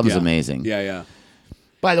crazy. That album's amazing. Yeah.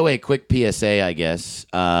 By the way, quick PSA, I guess.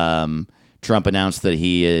 Trump announced that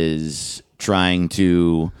he is trying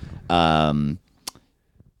to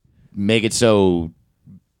make it so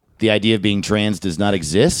the idea of being trans does not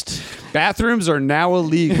exist. Bathrooms are now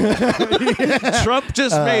illegal. Trump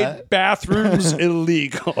just made bathrooms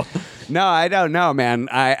illegal. No, I don't know, man.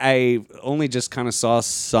 I only just kind of saw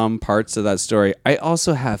some parts of that story. I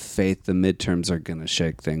also have faith the midterms are going to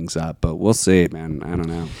shake things up, but we'll see, man. I don't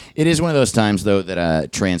know. It is one of those times, though,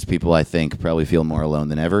 that trans people, I think, probably feel more alone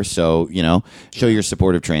than ever. So, show your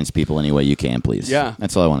support of trans people any way you can, please. Yeah.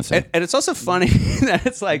 That's all I want to say. And it's also funny that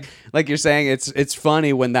it's like you're saying, it's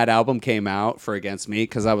funny when that album came out for Against Me,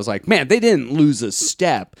 because I was like, man, they didn't lose a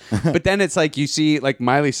step. But then it's like you see like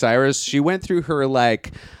Miley Cyrus, she went through her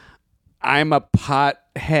like I'm a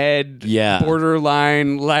pothead,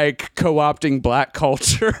 borderline, like co-opting black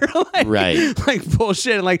culture, like, right? Like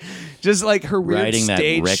bullshit, and like just like her weird riding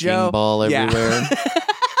stage that wrecking show. ball everywhere.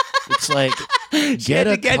 It's like get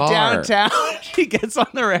a get car. downtown. She gets on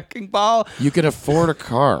the wrecking ball. You can afford a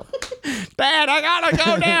car. Dad, I gotta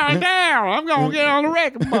go downtown. I'm gonna get on the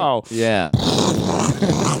wrecking ball. Yeah.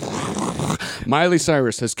 Miley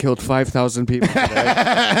Cyrus has killed 5,000 people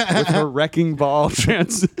today with her wrecking ball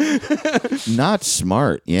trans. Not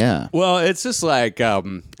smart. Yeah. Well, it's just like I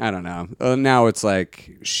don't know. Now it's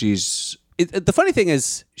like the funny thing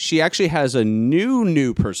is she actually has a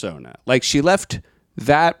new persona. Like she left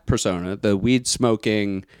that persona, the weed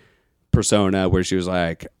smoking persona, where she was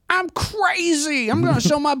like, I'm crazy. I'm going to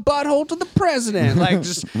show my butthole to the president. Like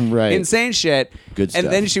just Right. insane shit. Good stuff.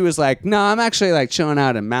 And then she was like, no, I'm actually like chilling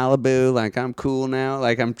out in Malibu. Like I'm cool now.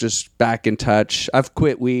 Like I'm just back in touch. I've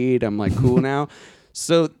quit weed. I'm like cool now.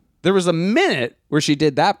 So there was a minute where she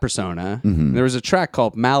did that persona. There was a track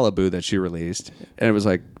called Malibu that she released. And it was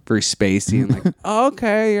like very spacey and like, oh,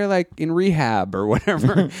 okay, you're like in rehab or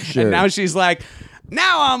whatever. Sure. And now she's like,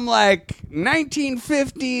 now I'm like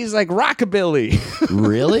 1950s, like rockabilly.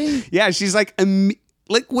 Really? Yeah, she's like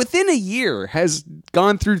within a year has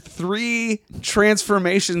gone through 3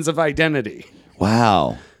 transformations of identity.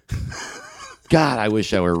 Wow. God, I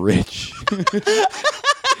wish I were rich.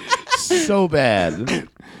 So bad.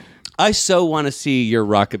 I so want to see your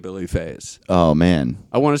rockabilly phase. Oh, man.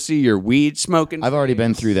 I want to see your weed smoking. I've already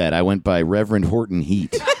been through that. I went by Reverend Horton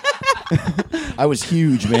Heat. I was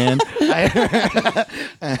huge, man. I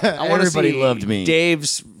want to Everybody see loved me.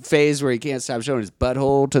 Dave's phase where he can't stop showing his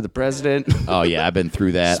butthole to the president. Oh, yeah, I've been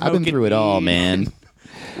through that. I've been Smoking through it all, weed. man.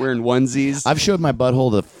 Wearing onesies. I've showed my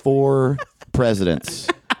butthole to 4 presidents.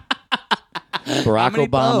 Barack many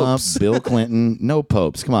Obama, popes? Bill Clinton, no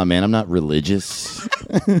popes. Come on, man. I'm not religious.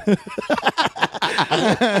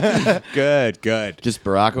 Good. Just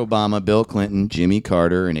Barack Obama, Bill Clinton, Jimmy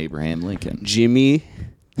Carter, and Abraham Lincoln. Jimmy.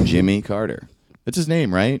 Jimmy Carter. That's his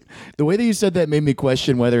name, right? The way that you said that made me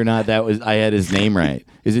question whether or not I had his name right.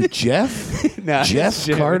 Is it Jeff? No, Jeff it's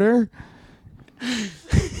Jimmy. Carter?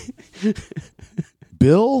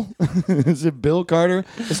 Bill? Is it Bill Carter?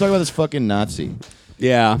 Let's talk about this fucking Nazi.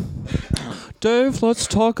 Yeah. Dave, let's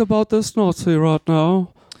talk about this Nazi right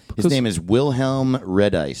now. His name is Wilhelm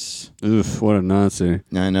Redice. Oof, what a Nazi.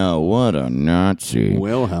 I know. What a Nazi.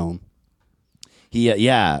 Wilhelm.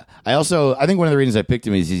 Yeah. I think one of the reasons I picked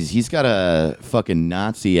him is he's got a fucking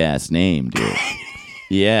Nazi ass name, dude.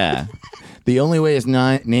 Yeah. The only way his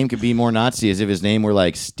name could be more Nazi is if his name were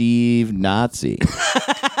like Steve Nazi.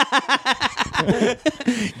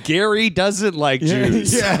 Gary doesn't like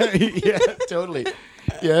Jews. Yeah, totally.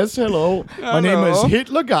 Yes, hello. My name is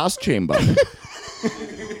Hitler Gas Chamber.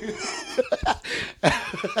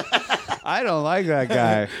 I don't like that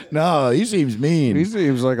guy. No, he seems mean. He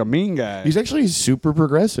seems like a mean guy. He's actually super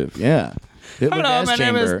progressive. Yeah. Hitler Hello, Gas my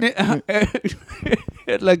Chamber. name is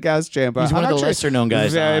Hitler Gas Chamber. He's one I'm of the actually lesser known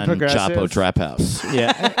guys very on progressive. Chapo Trap House.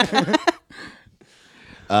 Yeah.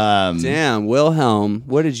 Damn, Wilhelm,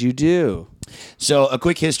 what did you do? So a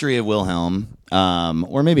quick history of Wilhelm,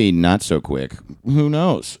 or maybe not so quick. Who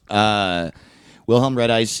knows? Wilhelm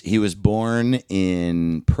Red Ice, he was born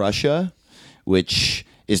in Prussia, which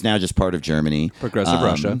is now just part of Germany. Progressive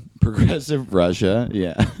Russia. Progressive Russia,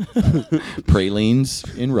 yeah. Pralines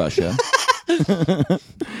in Russia.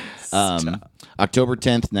 October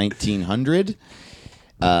 10th, 1900.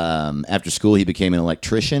 After school, he became an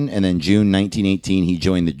electrician, and then June 1918, he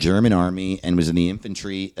joined the German army and was in the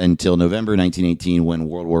infantry until November 1918 when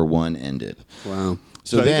World War I ended. Wow.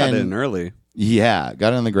 So he then- got in early. Yeah,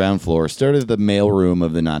 got on the ground floor, started the mailroom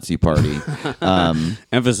of the Nazi Party.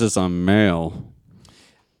 Emphasis on male.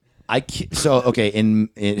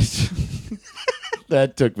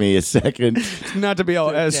 That took me a second. Not to be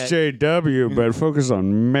all SJW, but focus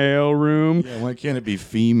on male room. Yeah, why can't it be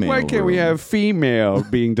female? Why can't we room? have female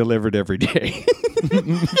being delivered every day?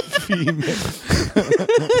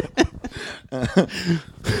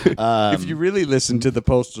 If you really listen to the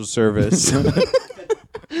Postal Service,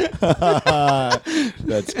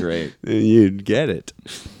 That's great. you'd get it.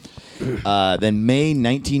 Then May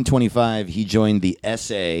 1925, he joined the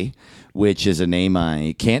SA, which is a name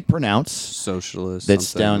I can't pronounce. Socialist. That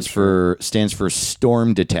something. stands for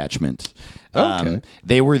Storm Detachment. Okay.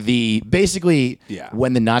 They were basically Yeah.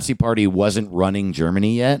 when the Nazi Party wasn't running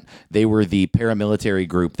Germany yet, they were the paramilitary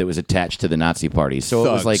group that was attached to the Nazi Party. So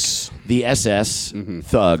it was like Thugs. the SS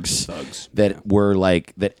thugs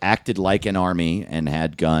that acted like an army and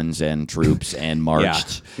had guns and troops and Yeah.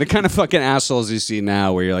 marched. The kind of fucking assholes you see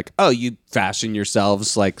now where you're like, oh, you fashion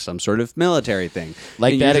yourselves like some sort of military thing.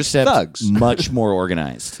 Like And that, you're just except thugs. much more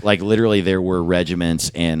organized. Like literally, there were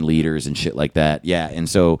regiments and leaders and shit like that. Yeah, and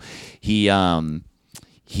so he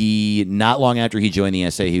not long after he joined the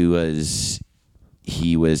SA, he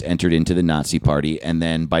was entered into the Nazi Party, and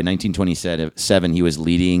then by 1927, he was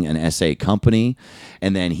leading an SA company,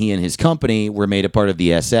 and then he and his company were made a part of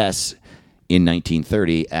the SS in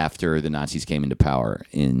 1930 after the Nazis came into power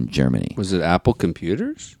in Germany. Was it Apple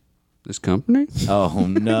Computers? This company? Oh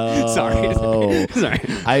no! Sorry.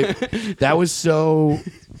 That was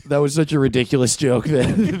such a ridiculous joke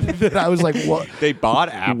that I was like, what? They bought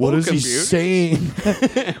Apple What is Computers? he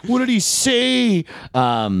saying? What did he say?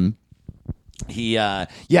 So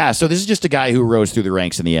this is just a guy who rose through the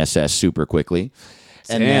ranks in the SS super quickly.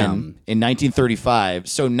 And then in 1935,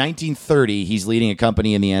 so 1930, he's leading a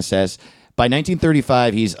company in the SS. By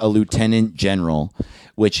 1935, he's a lieutenant general,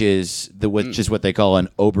 which is what they call an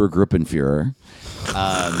Obergruppenführer.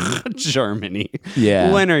 Germany.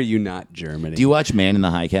 Yeah. When are you not Germany? Do you watch Man in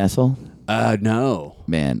the High Castle? No.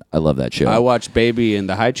 Man, I love that show. I watched Baby in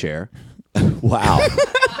the High Chair. Wow.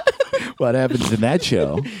 What happens in that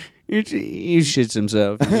show? He shits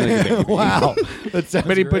himself. He's like a baby. Wow. That sounds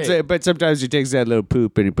But he great. puts it. But sometimes he takes that little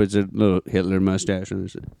poop and he puts a little Hitler mustache on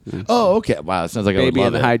his Oh, okay. Wow, that sounds like I would Baby love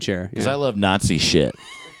in the it. high chair. Because Yeah. I love Nazi shit.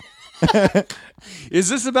 Is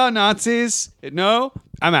this about Nazis? No,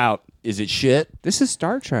 I'm out. Is it shit? This is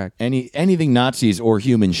Star Trek. Anything Nazis or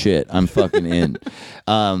human shit, I'm fucking in.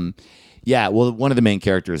 Yeah, well, one of the main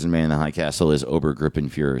characters in Man in the High Castle is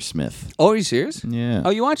Obergruppenführer Smith. Oh, are you serious? Yeah.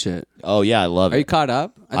 Oh, you watch it? Oh, yeah, I love Are you it. caught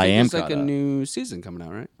up? I think am There's like caught a up. new season coming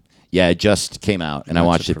out, right? Yeah, it just came out, and I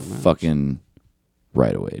Watch watched it it for months. fucking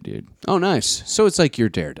right away, dude. Oh, nice. So it's like your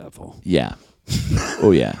Daredevil. Yeah.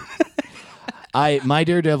 Oh, yeah. My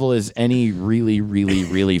Daredevil is any really, really,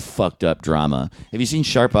 really fucked up drama. Have you seen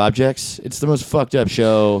Sharp Objects? It's the most fucked up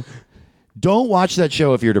show. Don't watch that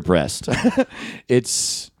show if you're depressed.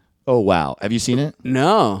 Oh, wow. Have you seen it?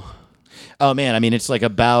 No. Oh, man. I mean, it's like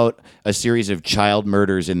about a series of child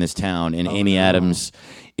murders in this town, and Amy Adams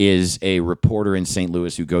is a reporter in St.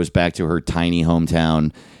 Louis who goes back to her tiny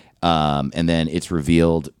hometown. And then it's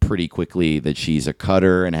revealed pretty quickly that she's a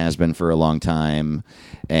cutter and has been for a long time.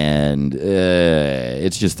 And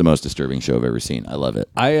it's just the most disturbing show I've ever seen. I love it.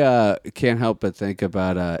 I can't help but think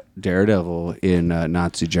about Daredevil in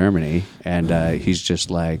Nazi Germany, and he's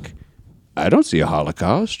just like, I don't see a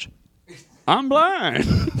Holocaust. I'm blind.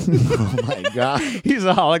 Oh my God. He's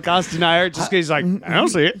a Holocaust denier just because he's like, I don't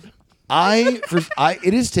see it.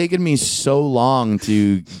 It has taken me so long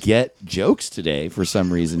to get jokes today for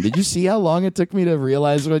some reason. Did you see how long it took me to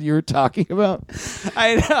realize what you were talking about?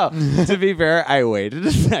 I know. To be fair, I waited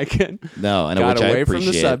a second. No, and got which I away from the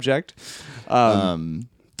appreciate. subject.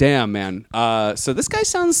 Damn, man. So this guy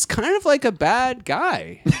sounds kind of like a bad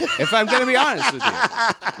guy, if I'm going to be honest with you.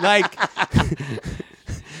 Like,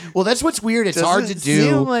 Well, that's what's weird. It's hard to doesn't seem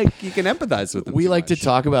do. like you can empathize with him. We too like to much.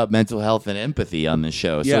 talk about mental health and empathy on this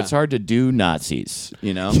show, so Yeah. it's hard to do Nazis,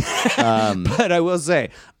 you know? But I will say,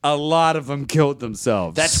 a lot of them killed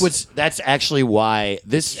themselves. That's actually why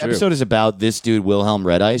this episode is about this dude Wilhelm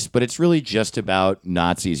Redice, but it's really just about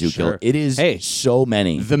Nazis who Sure. killed. It is Hey. so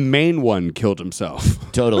many. The main one killed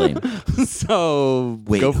himself. Totally. So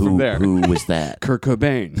Wait, go from there. who was that? Kurt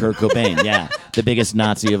Cobain. Kurt Cobain, yeah. The biggest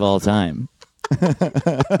Nazi of all time.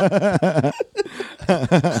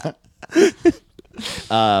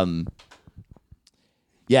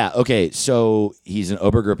 Yeah, okay, so he's an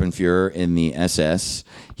Obergruppenführer in the SS.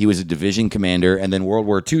 He was a division commander, and then World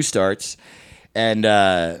War II starts, and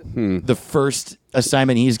the first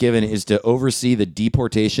assignment he's given is to oversee the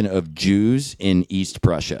deportation of Jews in East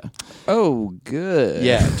Prussia. Oh, good.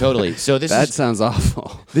 Yeah, totally. So this That is sounds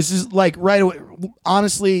awful. this is like right away.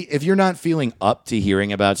 Honestly, if you're not feeling up to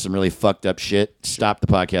hearing about some really fucked up shit, stop the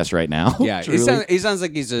podcast right now. Yeah, Truly. he sounds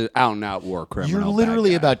like he's an out and out war criminal. You're literally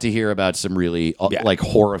bad guy. about to hear about some really Yeah. like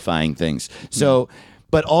horrifying things. So,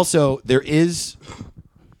 but also there is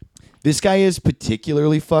this guy is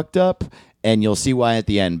particularly fucked up, and you'll see why at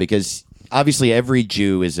the end, because obviously every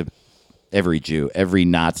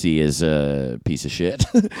Nazi is a piece of shit.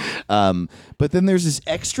 But then there's this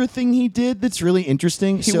extra thing he did that's really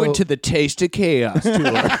interesting. He went to the Taste of Chaos tour.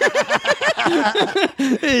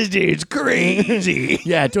 This dude's crazy.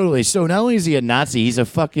 Yeah, totally. So not only is he a Nazi, he's a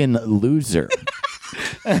fucking loser.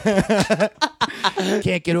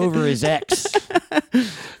 Can't get over his ex.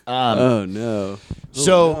 Oh no.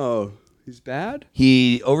 So Oh, he's bad?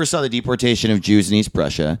 he oversaw the deportation of Jews in East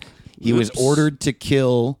Prussia. He was ordered to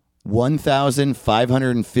kill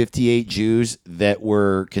 1,558 Jews that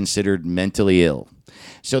were considered mentally ill.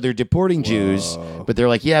 So they're deporting Jews, but they're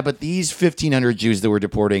like, yeah, but these 1,500 Jews that we're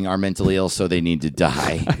deporting are mentally ill, so they need to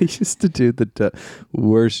die. I used to do the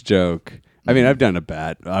worst joke. I mean, I've done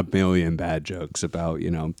a million bad jokes about,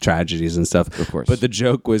 tragedies and stuff. Of course. But the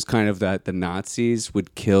joke was kind of that the Nazis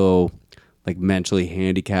would kill like mentally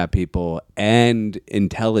handicapped people and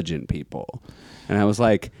intelligent people. And I was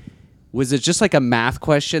like, was it just like a math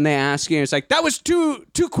question they ask you? And it's like, that was too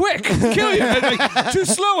quick. Kill you. Like, too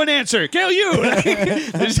slow an answer. Kill you.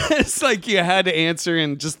 It's like you had to answer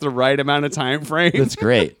in just the right amount of time frame. That's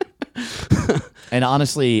great. And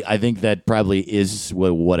honestly, I think that probably is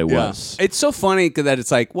what it was. It's so funny that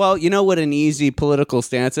it's like, well, you know what an easy political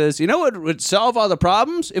stance is? You know what would solve all the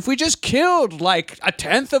problems? If we just killed like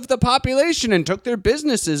 1/10 of the population and took their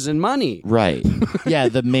businesses and money. Right. Yeah,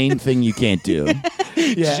 the main thing you can't do.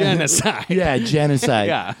 Yeah. Genocide. Yeah, genocide.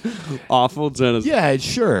 Yeah. Awful genocide. Yeah,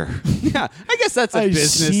 sure. Yeah. I guess that's a I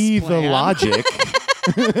business see plan. the logic.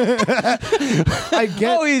 I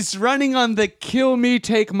get. Oh, he's running on the kill me,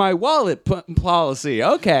 take my wallet policy.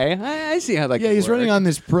 Okay. I see how that Yeah, could he's work. running on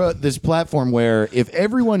this platform where if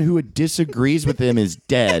everyone who disagrees with him is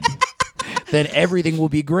dead, then everything will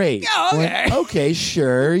be great. Yeah, okay. Like, okay,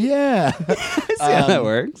 sure, yeah. I see how that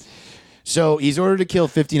works. So he's ordered to kill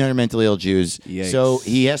 1,500 mentally ill Jews. Yikes. So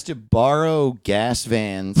he has to borrow gas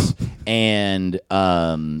vans and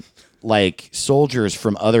like soldiers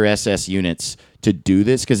from other SS units to do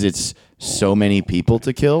this because it's so many people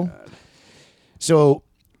to kill. So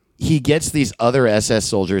he gets these other SS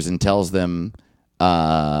soldiers and tells them,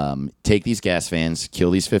 take these gas vans, kill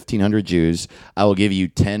these 1,500 Jews. I will give you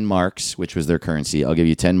 10 marks, which was their currency. I'll give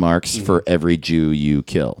you 10 marks for every Jew you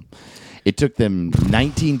kill. It took them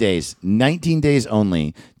 19 days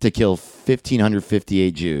only to kill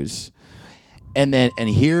 1,558 Jews. And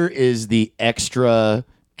here is the extra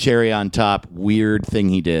cherry on top weird thing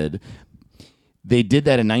he did. They did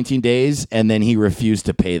that in 19 days, and then he refused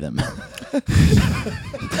to pay them.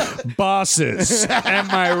 Bosses, am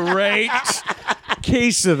I right?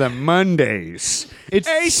 Case of the Mondays.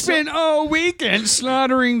 I spent all weekend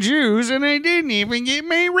slaughtering Jews, and I didn't even get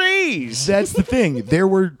my raise. That's the thing. There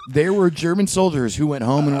were German soldiers who went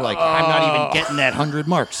home and were like, I'm not even getting that 100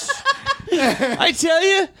 marks. I tell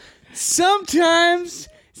you, sometimes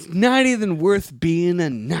it's not even worth being a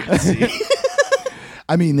Nazi.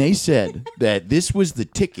 I mean, they said that this was the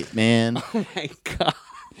ticket, man. Oh my God.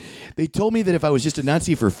 They told me that if I was just a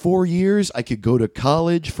Nazi for 4 years, I could go to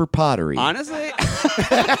college for pottery. Honestly,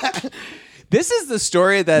 This is the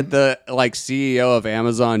story that the CEO of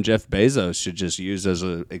Amazon, Jeff Bezos, should just use as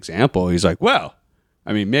an example. He's like, well,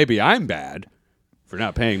 I mean, maybe I'm bad for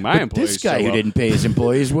not paying my employees. This guy so who well. didn't pay his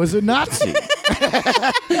employees was a Nazi.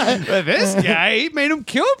 But this guy, he made him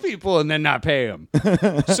kill people and then not pay him.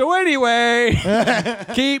 So anyway,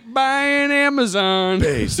 keep buying Amazon.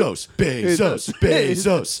 Bezos, Bezos,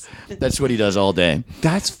 Bezos. That's what he does all day.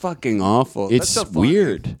 That's fucking awful. It's That's so funny.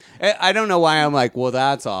 weird. I don't know why I'm like, well,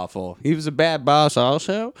 that's awful. He was a bad boss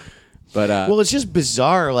also. But Well, it's just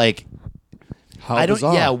bizarre. Like, I don't.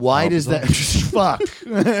 bizarre. Yeah, why How does that? Fuck.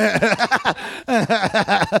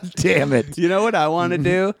 Damn it. you know what I want to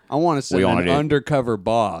do? I want to send wanna an do? undercover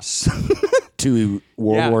boss. To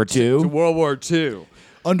World War To II. World War II.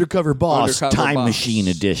 Undercover Boss, Undercover Time Boss. Machine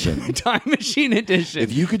Edition. Time Machine Edition.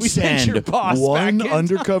 If you could We send your send boss one back in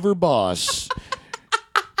undercover boss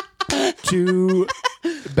to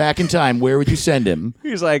back in time, where would you send him?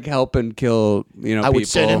 He's like helping kill, I would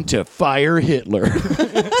send him to fire Hitler.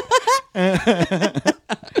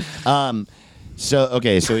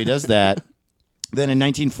 So he does that. Then in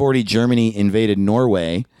 1940, Germany invaded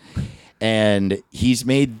Norway, and he's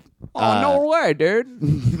made. no way, dude.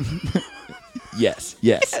 Yes.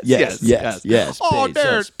 yes. Oh,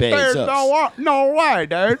 Bezos. No way,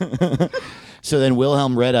 dude. So then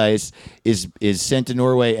Wilhelm Red Ice is sent to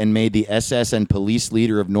Norway and made the SS and police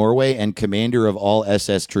leader of Norway and commander of all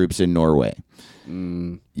SS troops in Norway.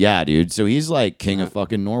 Yeah, dude. So he's like king of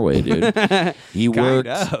fucking Norway, dude. He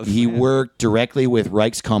worked directly with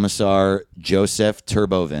Reichskommissar Joseph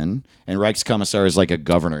Turboven, and Reichskommissar is like a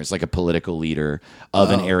governor. It's like a political leader of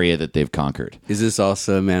an area that they've conquered. Is this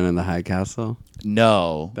also Man in the High Castle?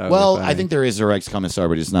 No. That would Well, be I funny. think there is a Reichskommissar,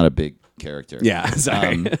 but it's not a big character. Yeah,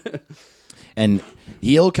 sorry. And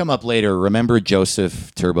he'll come up later. Remember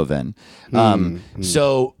Joseph Turboven.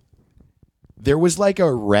 So there was like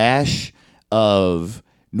a rash of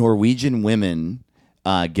Norwegian women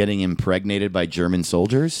getting impregnated by German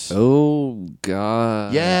soldiers. Oh,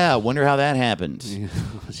 God. Yeah, wonder how that happened.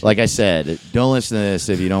 Like I said, don't listen to this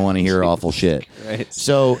if you don't want to hear awful shit. Right.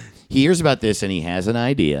 So he hears about this and he has an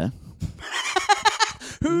idea.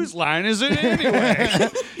 Whose line is it anyway?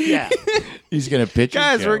 Yeah. He's going to pitch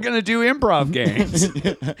Guys, we're going to do improv games.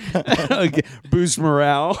 Boost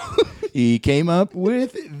morale. He came up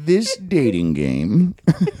with this dating game.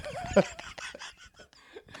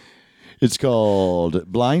 It's called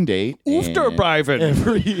Blind Date. and Ufterdriven.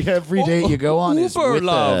 Every date you go on is with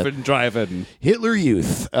and driving. Hitler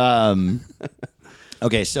Youth.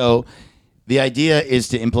 Okay, so the idea is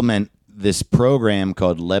to implement this program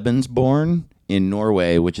called Lebensborn in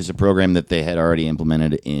Norway, which is a program that they had already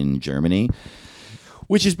implemented in Germany,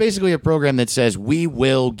 which is basically a program that says we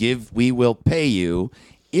will pay you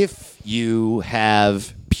if you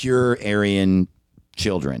have pure Aryan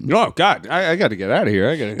children. Oh, God. I got to get out of here.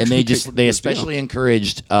 And they especially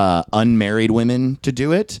encouraged unmarried women to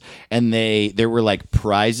do it, and there were like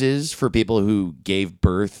prizes for people who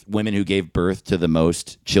women who gave birth to the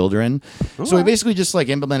most children. So we basically just like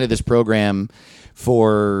implemented this program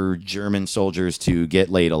for German soldiers to get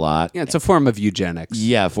laid a lot. Yeah, it's a form of eugenics.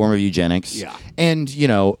 Yeah, a form of eugenics. Yeah. And,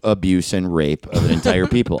 abuse and rape of an entire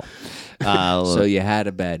people. So you had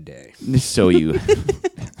a bad day. So you...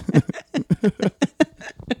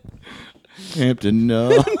 Hampton,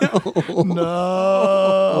 no.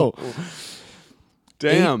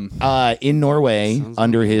 Damn. In Norway,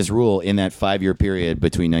 under his rule, in that 5-year period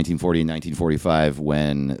between 1940 and 1945,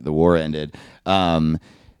 when the war ended,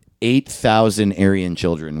 8,000 Aryan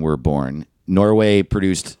children were born. Norway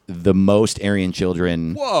produced the most Aryan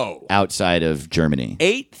children Whoa. outside of Germany.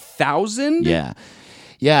 8,000? Yeah.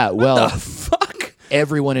 Yeah, well, Fuck.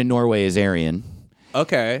 everyone in Norway is Aryan.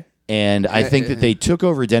 Okay. And I think that they took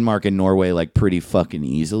over Denmark and Norway like pretty fucking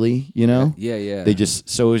easily, you know? Yeah.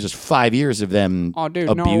 So it was just 5 years of them Oh,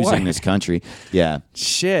 dude, no abusing way. this country. Yeah.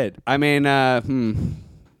 Shit. I mean, that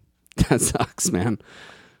sucks, man.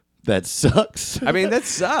 That sucks. I mean, that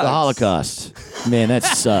sucks. The Holocaust. Man, that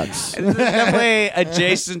sucks. This is definitely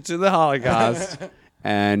adjacent to the Holocaust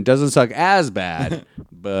and doesn't suck as bad.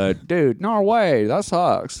 But, dude, Norway, that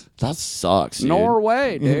sucks. That sucks, dude.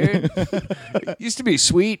 Norway, dude. Used to be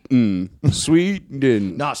Sweden.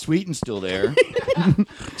 Sweden. Nah, Sweden's still there.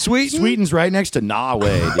 Sweden? Sweden's right next to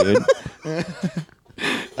Norway, dude.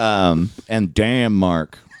 And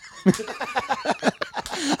Denmark.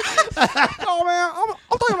 Oh, man, I'm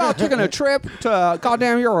thinking about taking a trip to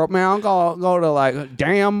goddamn Europe, man. Go to, like,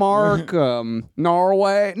 Denmark,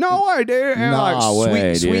 Norway. Norway, dude. And,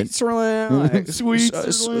 Norway, like, dude. Switzerland. Like,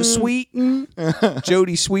 Switzerland. Sweden.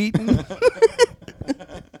 Jodie Sweeten.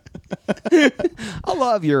 I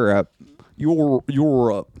love Europe.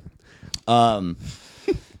 Europe. So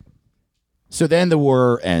then the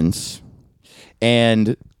war ends,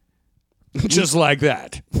 and Just like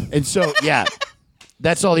that. so yeah,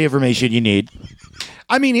 that's all the information you need.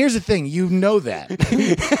 I mean, here's the thing: you know that.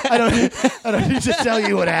 I don't need to tell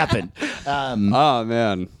you what happened. Oh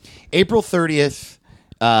man. April 30th,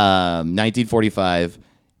 1945,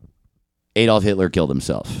 Adolf Hitler killed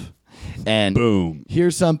himself. And Boom.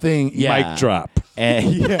 here's something. Yeah. Mic drop.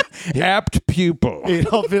 And, yeah, Apt pupil.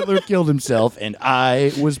 Adolf Hitler killed himself, and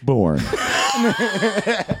I was born.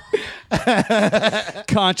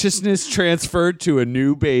 Consciousness transferred to a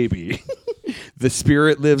new baby. The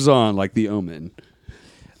spirit lives on like the Omen.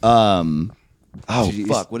 Oh, Jeez.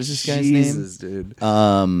 fuck. What is this guy's Jesus, dude.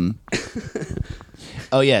 name?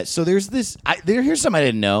 Oh, yeah. So there's this. Here's something I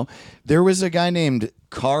didn't know. There was a guy named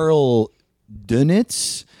Karl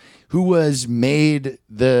Dönitz who was made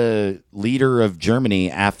the leader of Germany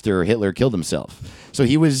after Hitler killed himself. So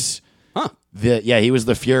he was he was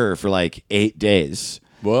the Fuhrer for like 8 days.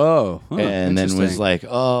 Whoa. Huh, And then was interesting. like,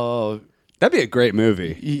 oh, That'd be a great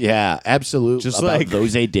movie. yeah, absolutely. Just About like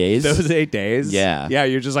those 8 days. Those 8 days? Yeah. Yeah,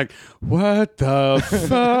 you're just like, what the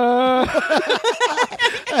fuck?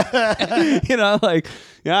 You know, like,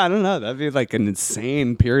 yeah, I don't know. That'd be like an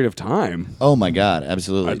insane period of time. Oh, my God.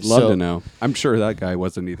 Absolutely. I'd love So, to know. I'm sure that guy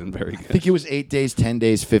wasn't even very I good. think it was 8 days, 10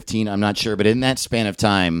 days, 15. I'm not sure. But in that span of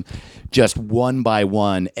time, just one by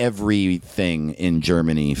one, everything in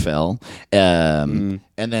Germany fell. And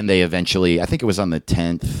then they eventually, I think it was on the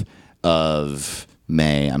 10th of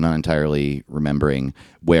May, I'm not entirely remembering,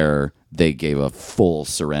 where they gave a full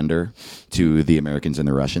surrender to the Americans and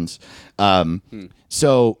the Russians.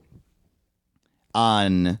 So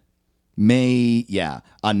on May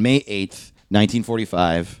 8th,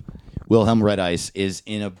 1945, Wilhelm Redice is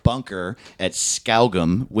in a bunker at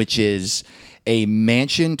Skaugum, which is a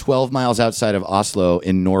mansion 12 miles outside of Oslo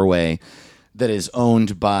in Norway that is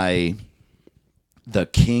owned by the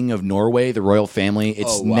King of Norway, the royal family.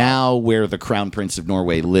 It's now where the Crown Prince of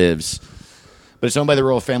Norway lives. But it's owned by the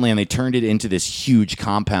royal family, and they turned it into this huge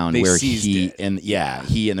compound where he and the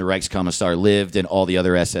Reichskommissar lived, and all the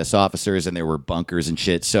other SS officers, and there were bunkers and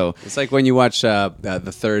shit. So It's like when you watch the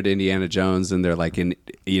third Indiana Jones and they're like in,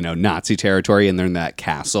 Nazi territory and they're in that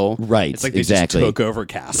castle. Right, It's like they exactly. just took over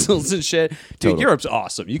castles and shit. Dude, Totally. Europe's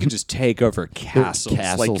awesome. You can just take over castles.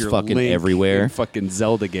 castles like you're fucking Link everywhere. in fucking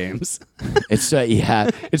Zelda games. it's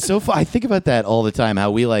it's so fun. I think about that all the time. How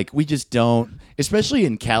we just don't, especially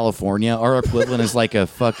in California, our equivalent is like a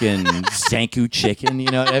fucking Zanku chicken. You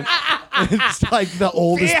know, it's like the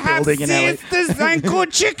oldest building in LA. the Zanku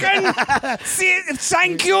chicken.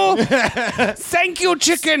 Thank you. Thank you,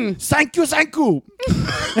 chicken. Zanku.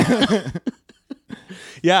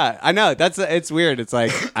 Yeah, I know. It's weird. It's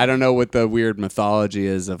like I don't know what the weird mythology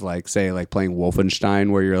is of like say like playing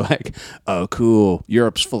Wolfenstein where you're like, oh cool,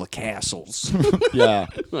 Europe's full of castles. Yeah.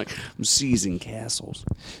 Like I'm seizing castles.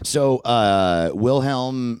 So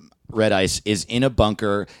Wilhelm Redice is in a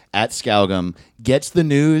bunker at Skaugum, gets the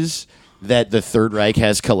news that the Third Reich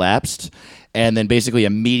has collapsed, and then basically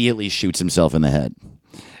immediately shoots himself in the head.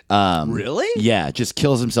 Really? Yeah, just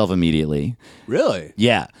kills himself immediately. Really?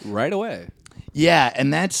 Yeah. Right away. Yeah,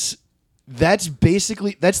 and that's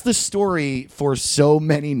basically the story for so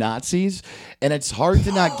many Nazis, and it's hard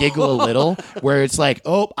to not giggle a little where it's like,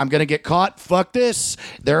 oh, I'm gonna get caught, fuck this.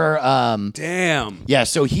 There are Damn. yeah,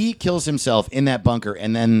 so he kills himself in that bunker,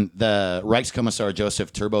 and then the Reichskommissar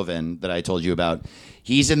Joseph Turboven that I told you about,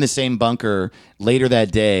 he's in the same bunker later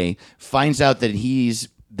that day, finds out that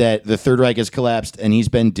the Third Reich has collapsed, and he's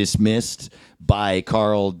been dismissed by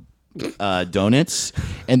Karl Dönitz,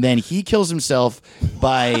 and then he kills himself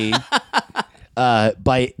by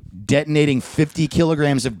detonating 50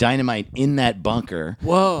 kilograms of dynamite in that bunker.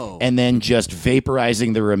 Whoa. And then just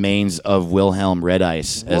vaporizing the remains of Wilhelm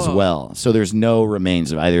Redice as well. So there's no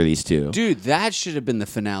remains of either of these two. Dude, that should have been the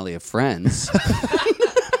finale of Friends.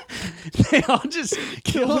 They all just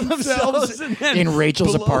kill themselves and then in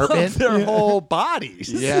Rachel's blow up apartment. their whole bodies.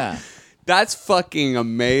 Yeah. That's fucking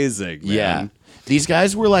amazing, man. Yeah. These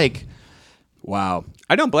guys were like, Wow.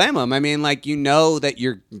 I don't blame them. I mean, like,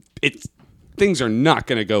 that things are not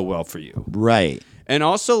going to go well for you. right. And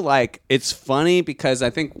also, like, it's funny because I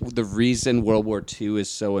think the reason World War II is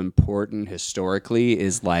so important historically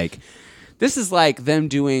is, like, this is like them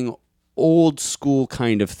doing old school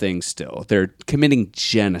kind of thing still. They're committing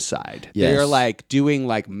genocide. Yes. They're, like, doing,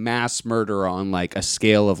 like, mass murder on, like, a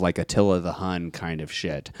scale of, like, Attila the Hun kind of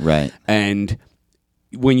shit. Right. And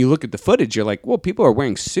when you look at the footage, you're like, well, people are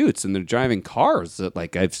wearing suits and they're driving cars that,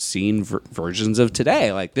 like, I've seen versions of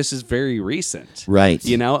today. Like, this is very recent. Right.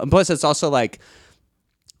 You know? And plus, it's also, like,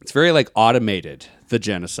 it's very like automated, the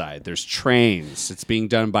genocide. There's trains. It's being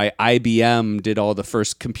done by IBM, did all the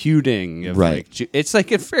first computing. Of Right. It's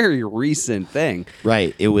like a very recent thing.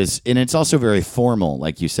 Right. It was, and it's also very formal.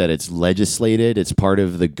 Like you said, it's legislated. It's part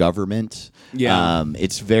of the government. Yeah.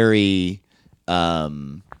 It's very.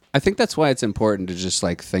 I think that's why it's important to just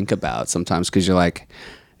like think about sometimes, because you're like,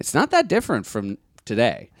 it's not that different from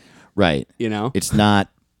today. Right. You know? It's not.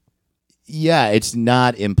 Yeah, it's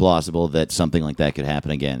not implausible that something like that could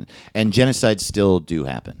happen again. And genocides still do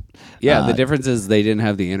happen. Yeah, the difference is they didn't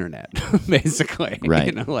have the internet, basically. Right.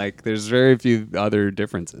 You know, like there's very few other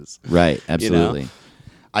differences. Right, absolutely.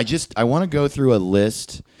 I want to go through a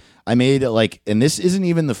list. I made and this isn't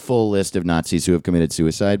even the full list of Nazis who have committed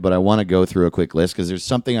suicide, but I want to go through a quick list because there's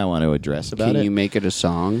something I want to address about Can it. you make it a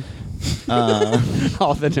song?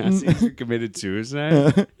 All the Nazis who committed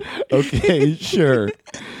suicide? Okay, sure.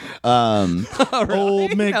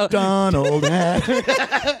 Old MacDonald had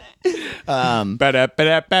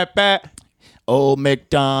Ba-da-ba-da-ba-ba. Old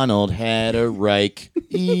MacDonald had a Reich.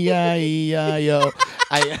 E-I-E-I-O.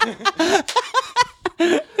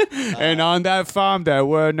 And on that farm there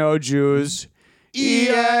were no Jews.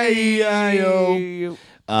 E-I-E-I-O.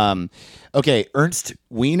 Okay, Ernst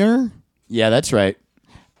Wiener. Yeah, that's right.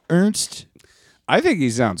 Ernst. I think he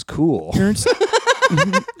sounds cool.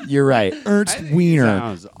 You're right. Ernst Wiener.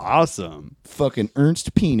 Sounds awesome. Fucking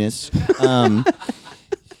Ernst Penis.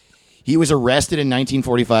 He was arrested in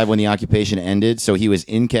 1945 when the occupation ended, so he was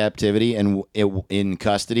in captivity and in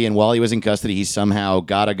custody. And while he was in custody, he somehow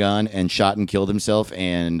got a gun and shot and killed himself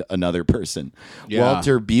and another person. Yeah.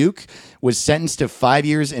 Walter Buch was sentenced to 5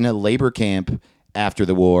 years in a labor camp after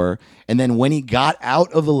the war. And then when he got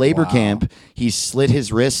out of the labor camp, he slit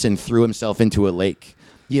his wrists and threw himself into a lake.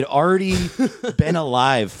 He had already been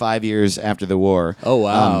alive 5 years after the war. Oh,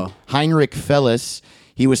 wow. Heinrich Fellis,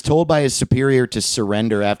 he was told by his superior to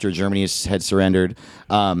surrender after Germany had surrendered.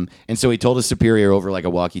 And so he told his superior over like a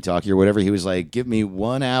walkie-talkie or whatever. He was like, give me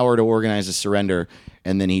 1 hour to organize a surrender.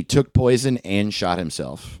 And then he took poison and shot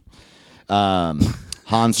himself.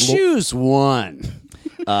 Choose one.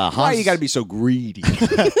 Why you got to be so greedy?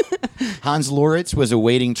 Hans Loritz was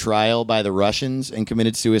awaiting trial by the Russians and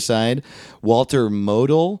committed suicide. Walter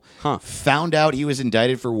Model found out he was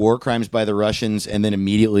indicted for war crimes by the Russians and then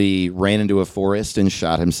immediately ran into a forest and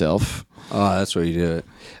shot himself. Oh, that's where you do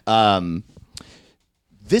it.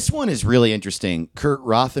 This one is really interesting. Kurt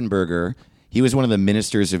Rothenberger, he was one of the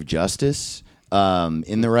ministers of justice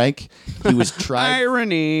in the Reich. He was tried.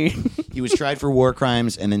 Irony. He was tried for war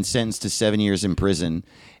crimes and then sentenced to 7 years in prison,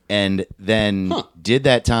 and then did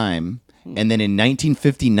that time. And then in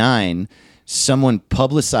 1959, someone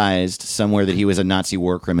publicized somewhere that he was a Nazi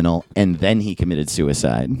war criminal, and then he committed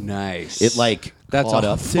suicide. Nice. It That's caught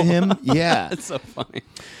up to him. Yeah. That's so funny.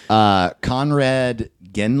 Konrad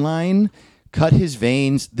Genlein cut his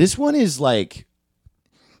veins. This one is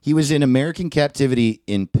he was in American captivity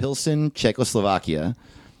in Pilsen, Czechoslovakia,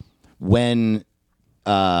 when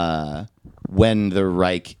the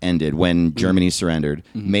Reich ended, when Germany surrendered,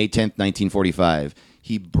 May 10th, 1945.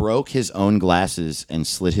 He broke his own glasses and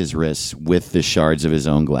slit his wrists with the shards of his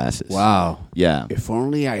own glasses. Wow. Yeah. If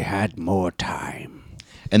only I had more time.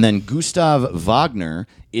 And then Gustav Wagner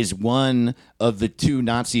is one of the two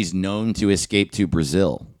Nazis known to escape to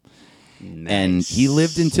Brazil. And he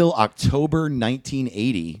lived until October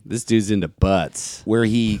 1980, This dude's into butts. where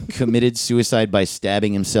he committed suicide by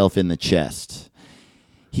stabbing himself in the chest.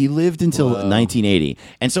 He lived until 1980.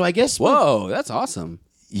 And so I guess... Whoa, that's awesome.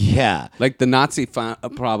 Yeah. Like the Nazi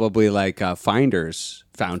probably finders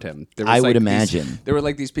found him. There I was, would these- imagine. there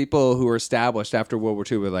were these people who were established after World War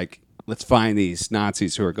II were like, let's find these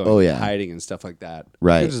Nazis who are going hiding and stuff like that.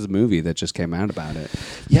 Right. There's a movie that just came out about it.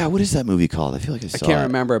 Yeah, what is that movie called? I feel like I saw I can't it.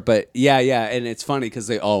 remember, but yeah. And it's funny because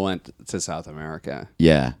they all went to South America.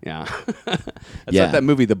 Yeah. Yeah. That's Yeah. what that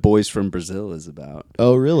movie, The Boys from Brazil, is about.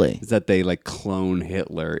 Oh, really? Is that they clone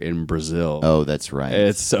Hitler in Brazil. Oh, that's right.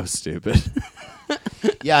 It's so stupid.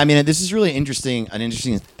 Yeah, I mean, this is really an interesting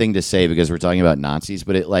thing to say because we're talking about Nazis,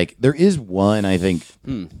 but there is one, I think,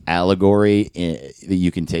 allegory that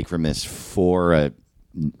you can take from this for a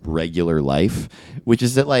regular life, which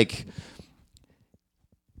is that,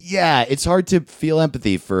 yeah, it's hard to feel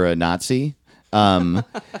empathy for a Nazi. But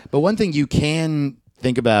one thing you can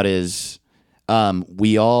think about is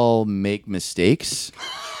we all make mistakes.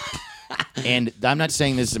 And I'm not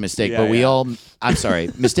saying this is a mistake, but we all... I'm sorry.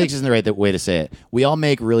 Mistakes isn't the right way to say it. We all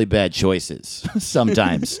make really bad choices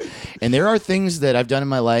sometimes. And there are things that I've done in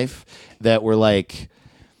my life that were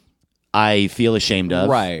I feel ashamed of.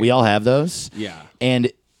 Right. We all have those. Yeah.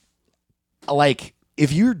 And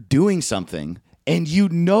if you're doing something and you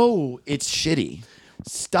know it's shitty,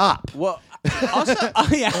 Stop. Well, also, oh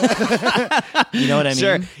yeah. You know what I mean?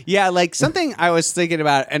 Sure. Yeah, like something I was thinking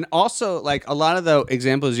about, and also like a lot of the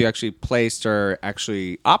examples you actually placed are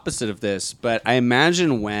actually opposite of this. But I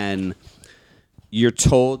imagine when you're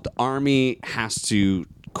told the army has to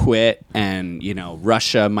quit and, you know,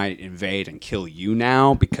 Russia might invade and kill you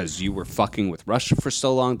now because you were fucking with Russia for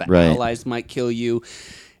so long, the Right. allies might kill you.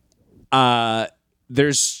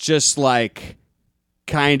 There's just like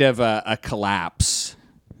kind of a collapse,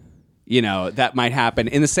 you know, that might happen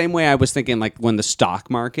in the same way I was thinking like when the stock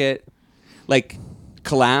market like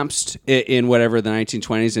collapsed in whatever the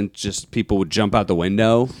 1920s and just people would jump out the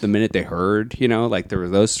window the minute they heard, you know, like there were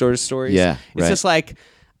those sort of stories. Yeah, It's right. just like,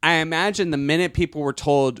 I imagine the minute people were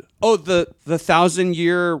told, oh, the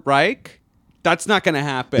 1,000-year Reich, that's not going to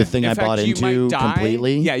happen. The thing In I fact, bought you into might die.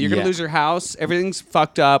 completely? Yeah, you're going Yeah. to lose your house. Everything's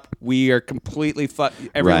fucked up. We are completely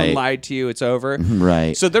everyone Right. lied to you. It's over.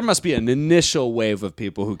 Right. So there must be an initial wave of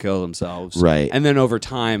people who kill themselves. Right. And then over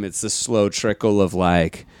time, it's this slow trickle of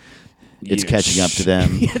like, It's catching up to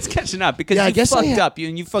them. Yeah, it's catching up because Yeah, I you guess I fucked ha- up.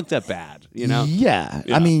 You fucked up bad. You know. Yeah.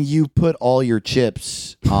 Yeah. I mean, you put all your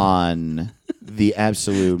chips on the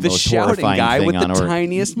absolute The most shouting horrifying guy thing with the on earth.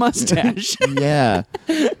 tiniest mustache. Yeah.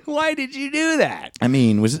 Why did you do that? I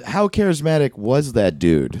mean, how charismatic was that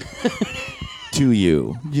dude to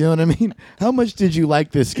you? You know what I mean? How much did you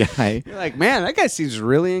like this guy? You're like, man, that guy seems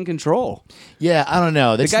really in control. Yeah, I don't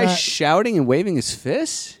know. The That's guy not- shouting and waving his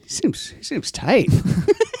fists. He seems tight.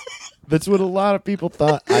 that's what a lot of people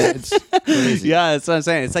thought. It's crazy. Yeah, that's what I'm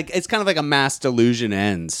saying. It's kind of like a mass delusion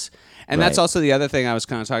ends. And that's Right. also the other thing I was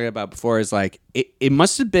kind of talking about before is like it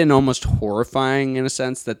must have been almost horrifying in a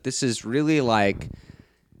sense that this is really like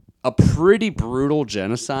a pretty brutal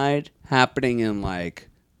genocide happening in like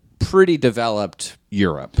pretty developed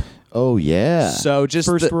Europe. Oh yeah. So just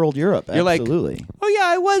first the- world Europe. You're like, Absolutely. oh yeah,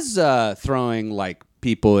 I was throwing like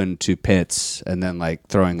people into pits and then like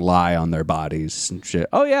throwing lye on their bodies and shit.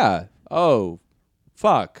 Oh yeah. Oh,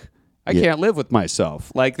 fuck. I Yeah. can't live with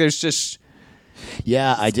myself. Like there's just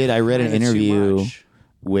Yeah, I did. I read an kinda too interview much.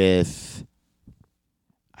 with,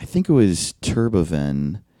 I think it was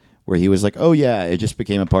Turboven, where he was like, "Oh yeah, it just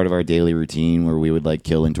became a part of our daily routine where we would like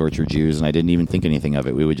kill and torture Jews, and I didn't even think anything of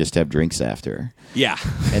it. We would just have drinks after, Yeah.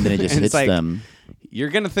 and then it just And hits it's like, them." You're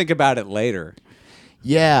gonna think about it later,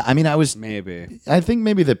 Yeah, I mean, maybe. I think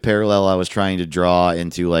maybe the parallel I was trying to draw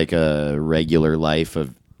into like a regular life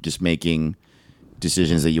of just making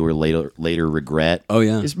decisions that you were later regret. Oh,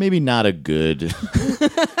 yeah. is maybe not a good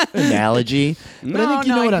analogy, but I think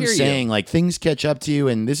you know what I'm hear you. saying. Like things catch up to you,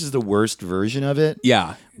 and this is the worst version of it.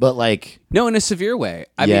 Yeah. But like, No, in a severe way.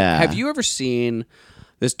 I Yeah. mean, have you ever seen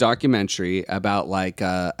this documentary about like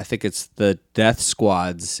I think it's the death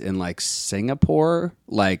squads in like Singapore?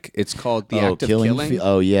 Like it's called The Oh, Act of Killing Killing. Fe-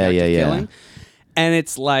 oh, yeah, The Act yeah, of yeah. Killing. And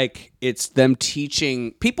it's like it's them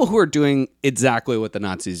teaching people who are doing exactly what the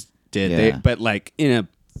Nazis did. Yeah. But like in a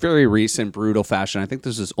very recent brutal fashion. I think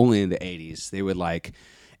this was only in the 80s. They would like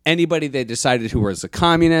anybody they decided who was a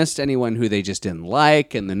communist, anyone who they just didn't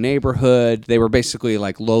like in the neighborhood. They were basically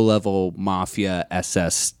like low-level mafia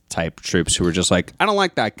SS type troops who were just like, I don't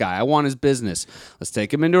like that guy. I want his business. Let's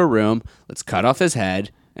take him into a room. Let's cut off his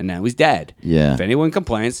head. And now he's dead. Yeah. If anyone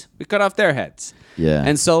complains, we cut off their heads. Yeah.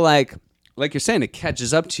 And so like you're saying, it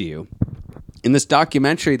catches up to you. In this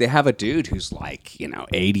documentary, they have a dude who's like,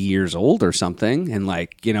 80 years old or something. And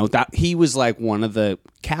like, that he was like one of the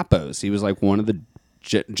capos. He was like one of the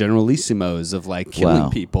generalissimos of like killing Wow.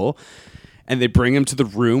 people. And they bring him to the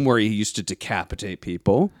room where he used to decapitate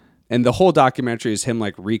people. And the whole documentary is him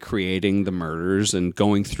like recreating the murders and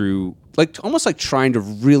going through like almost like trying to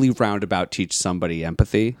really roundabout teach somebody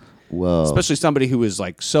empathy. whoa, Especially somebody who was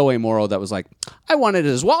like so amoral that was like, I wanted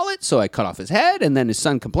his wallet, so I cut off his head, and then his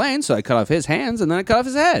son complained, so I cut off his hands, and then I cut off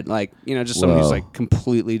his head. Like, just somebody who's Whoa. like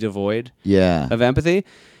completely devoid yeah, of empathy.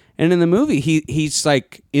 And in the movie, he's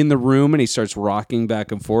like in the room and he starts rocking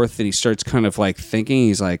back and forth, and he starts kind of like thinking,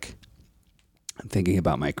 he's like, I'm thinking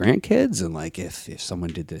about my grandkids and like if someone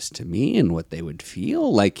did this to me and what they would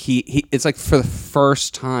feel. Like he it's like for the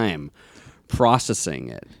first time processing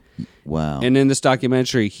it. wow, And in this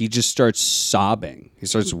documentary, he just starts sobbing. He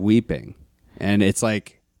starts weeping, and it's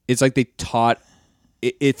like they taught.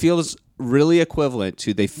 It feels really equivalent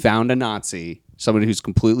to they found a Nazi, somebody who's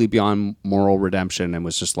completely beyond moral redemption, and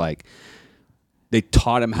was just like they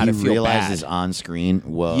taught him how to he feel realizes bad. on screen.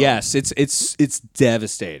 Whoa, Yes, it's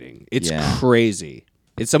devastating. It's Yeah. crazy.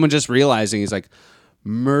 It's someone just realizing he's like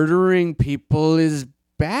murdering people is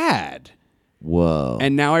bad. whoa,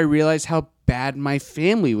 And now I realize how bad my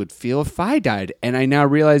family would feel if I died. And I now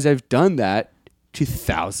realize I've done that to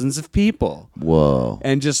thousands of people. Whoa.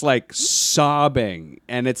 And just like sobbing.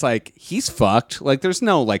 And it's like, he's fucked. Like, there's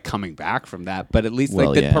no like coming back from that. But at least like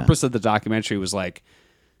Well, the yeah. purpose of the documentary was like,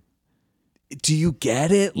 do you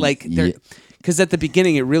get it? Like, they're because at the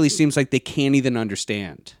beginning, it really seems like they can't even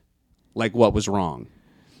understand like what was wrong.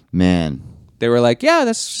 Man. They were like, yeah,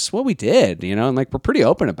 that's just what we did, you know? And like, we're pretty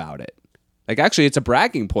open about it. Like, actually, it's a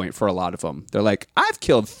bragging point for a lot of them. They're like, I've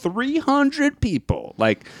killed 300 people.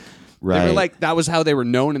 Like, they were Right. like, that was how they were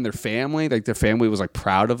known in their family. Like, their family was like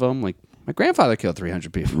proud of them. Like, my grandfather killed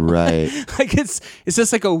 300 people. Right. Like, it's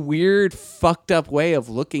just like a weird, fucked up way of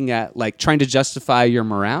looking at, like, trying to justify your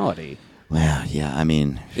morality. Well, yeah, I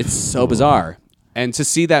mean, It's so bizarre. And to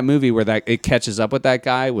see that movie where that it catches up with that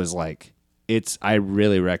guy was like, I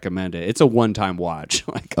really recommend it. It's a one-time watch.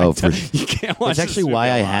 Like, Oh, for sure. you can't watch it's this actually movie why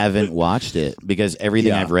a I lot. haven't watched it, because everything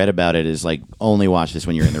Yeah. I've read about it is like, only watch this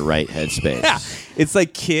when you're in the right headspace. Yeah, it's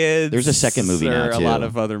like Kids. There's a second movie now, or too. A lot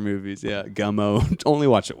of other movies. Yeah, Gummo. Only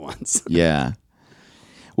watch it once. Yeah.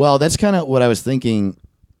 Well, that's kind of what I was thinking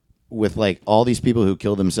with like all these people who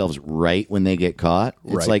kill themselves right when they get caught.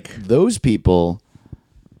 It's Right. like those people,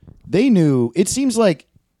 they knew. It seems like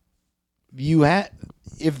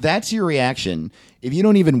if that's your reaction, if you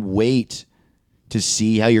don't even wait to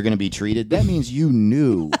see how you're going to be treated, that means you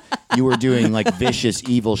knew you were doing like vicious,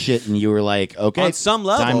 evil shit, and you were like, okay, On some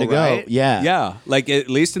level, time to right? go. Yeah. Yeah. Like, at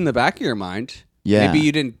least in the back of your mind. Yeah. Maybe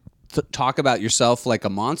you didn't talk about yourself like a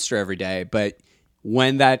monster every day, but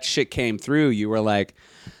when that shit came through, you were like,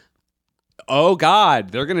 oh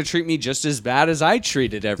God, they're going to treat me just as bad as I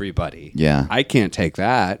treated everybody. Yeah. I can't take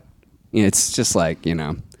that. It's just like, you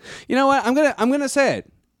know what? I'm going to say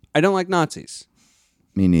it. I don't like Nazis.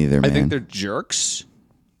 Me neither, man. I think they're jerks.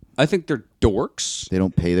 I think they're dorks. They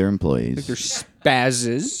don't pay their employees. They're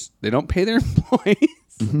spazzes. They don't pay their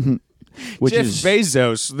employees. Which Jeff is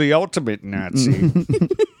Bezos, the ultimate Nazi.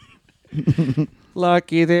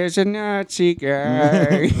 Lucky there's a Nazi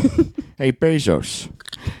guy. Hey, Bezos.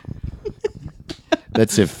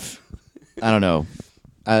 That's if, I don't know.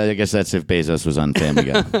 I guess that's if Bezos was on Family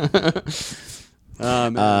Guy.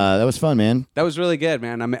 That was fun, man. That was really good,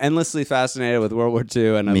 man. I'm endlessly fascinated with World War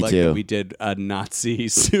II, and I Me like too. that we did a Nazi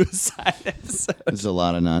suicide episode. There's a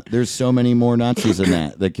lot of There's so many more Nazis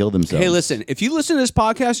than that killed themselves. Hey, listen, if you listen to this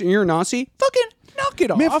podcast and you're a Nazi, fucking knock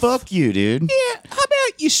it off. Man, fuck you, dude. Yeah, how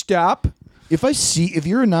about you stop? If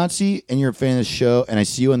you're a Nazi and you're a fan of the show and I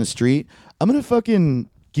see you on the street, I'm going to fucking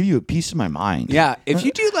give you a piece of my mind. Yeah, if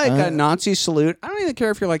you do like a Nazi salute, I don't even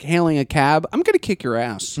care if you're like hailing a cab. I'm going to kick your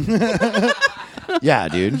ass. Yeah,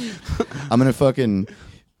 dude. I'm going to fucking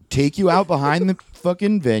take you out behind the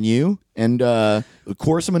fucking venue. And, of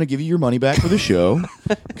course, I'm going to give you your money back for the show.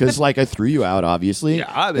 Because, like, I threw you out, obviously.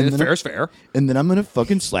 Yeah, I mean, And then fair's fair. And then I'm going to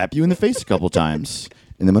fucking slap you in the face a couple times.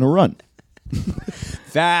 And then I'm going to run.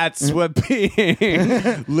 That's what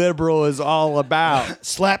being liberal is all about.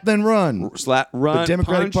 Slap, then run. Run, The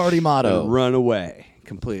Democratic punch, Party motto. and run away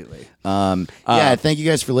completely. Yeah, thank you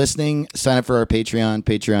guys for listening. Sign up for our Patreon,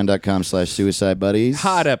 patreon.com/suicide buddies.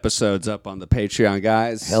 Hot episodes up on the Patreon,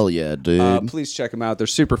 guys. Hell yeah, dude. Please check them out. They're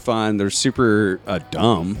super fun. They're super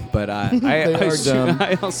dumb, but They are dumb.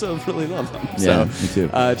 I also really love them. Yeah, so, me too.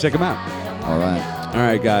 check them out. All right. All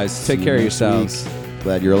right, guys. Take care of next yourselves.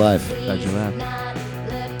 Glad you're alive. Glad you're alive.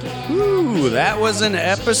 Ooh, that was an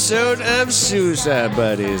episode of Suicide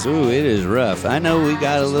Buddies. Ooh, it is rough. I know we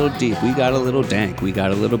got a little deep, we got a little dank, we got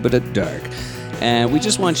a little bit of dark. And we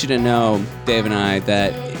just want you to know, Dave and I,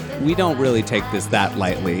 that we don't really take this that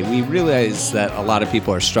lightly. We realize that a lot of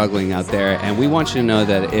people are struggling out there, and we want you to know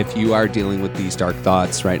that if you are dealing with these dark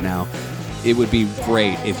thoughts right now, it would be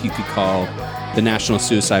great if you could call the National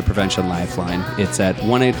Suicide Prevention Lifeline. It's at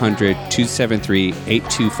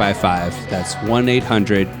 1-800-273-8255. That's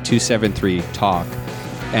 1-800-273-TALK.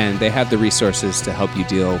 And they have the resources to help you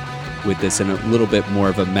deal with this in a little bit more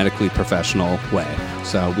of a medically professional way.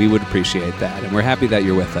 So we would appreciate that. And we're happy that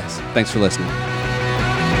you're with us. Thanks for listening.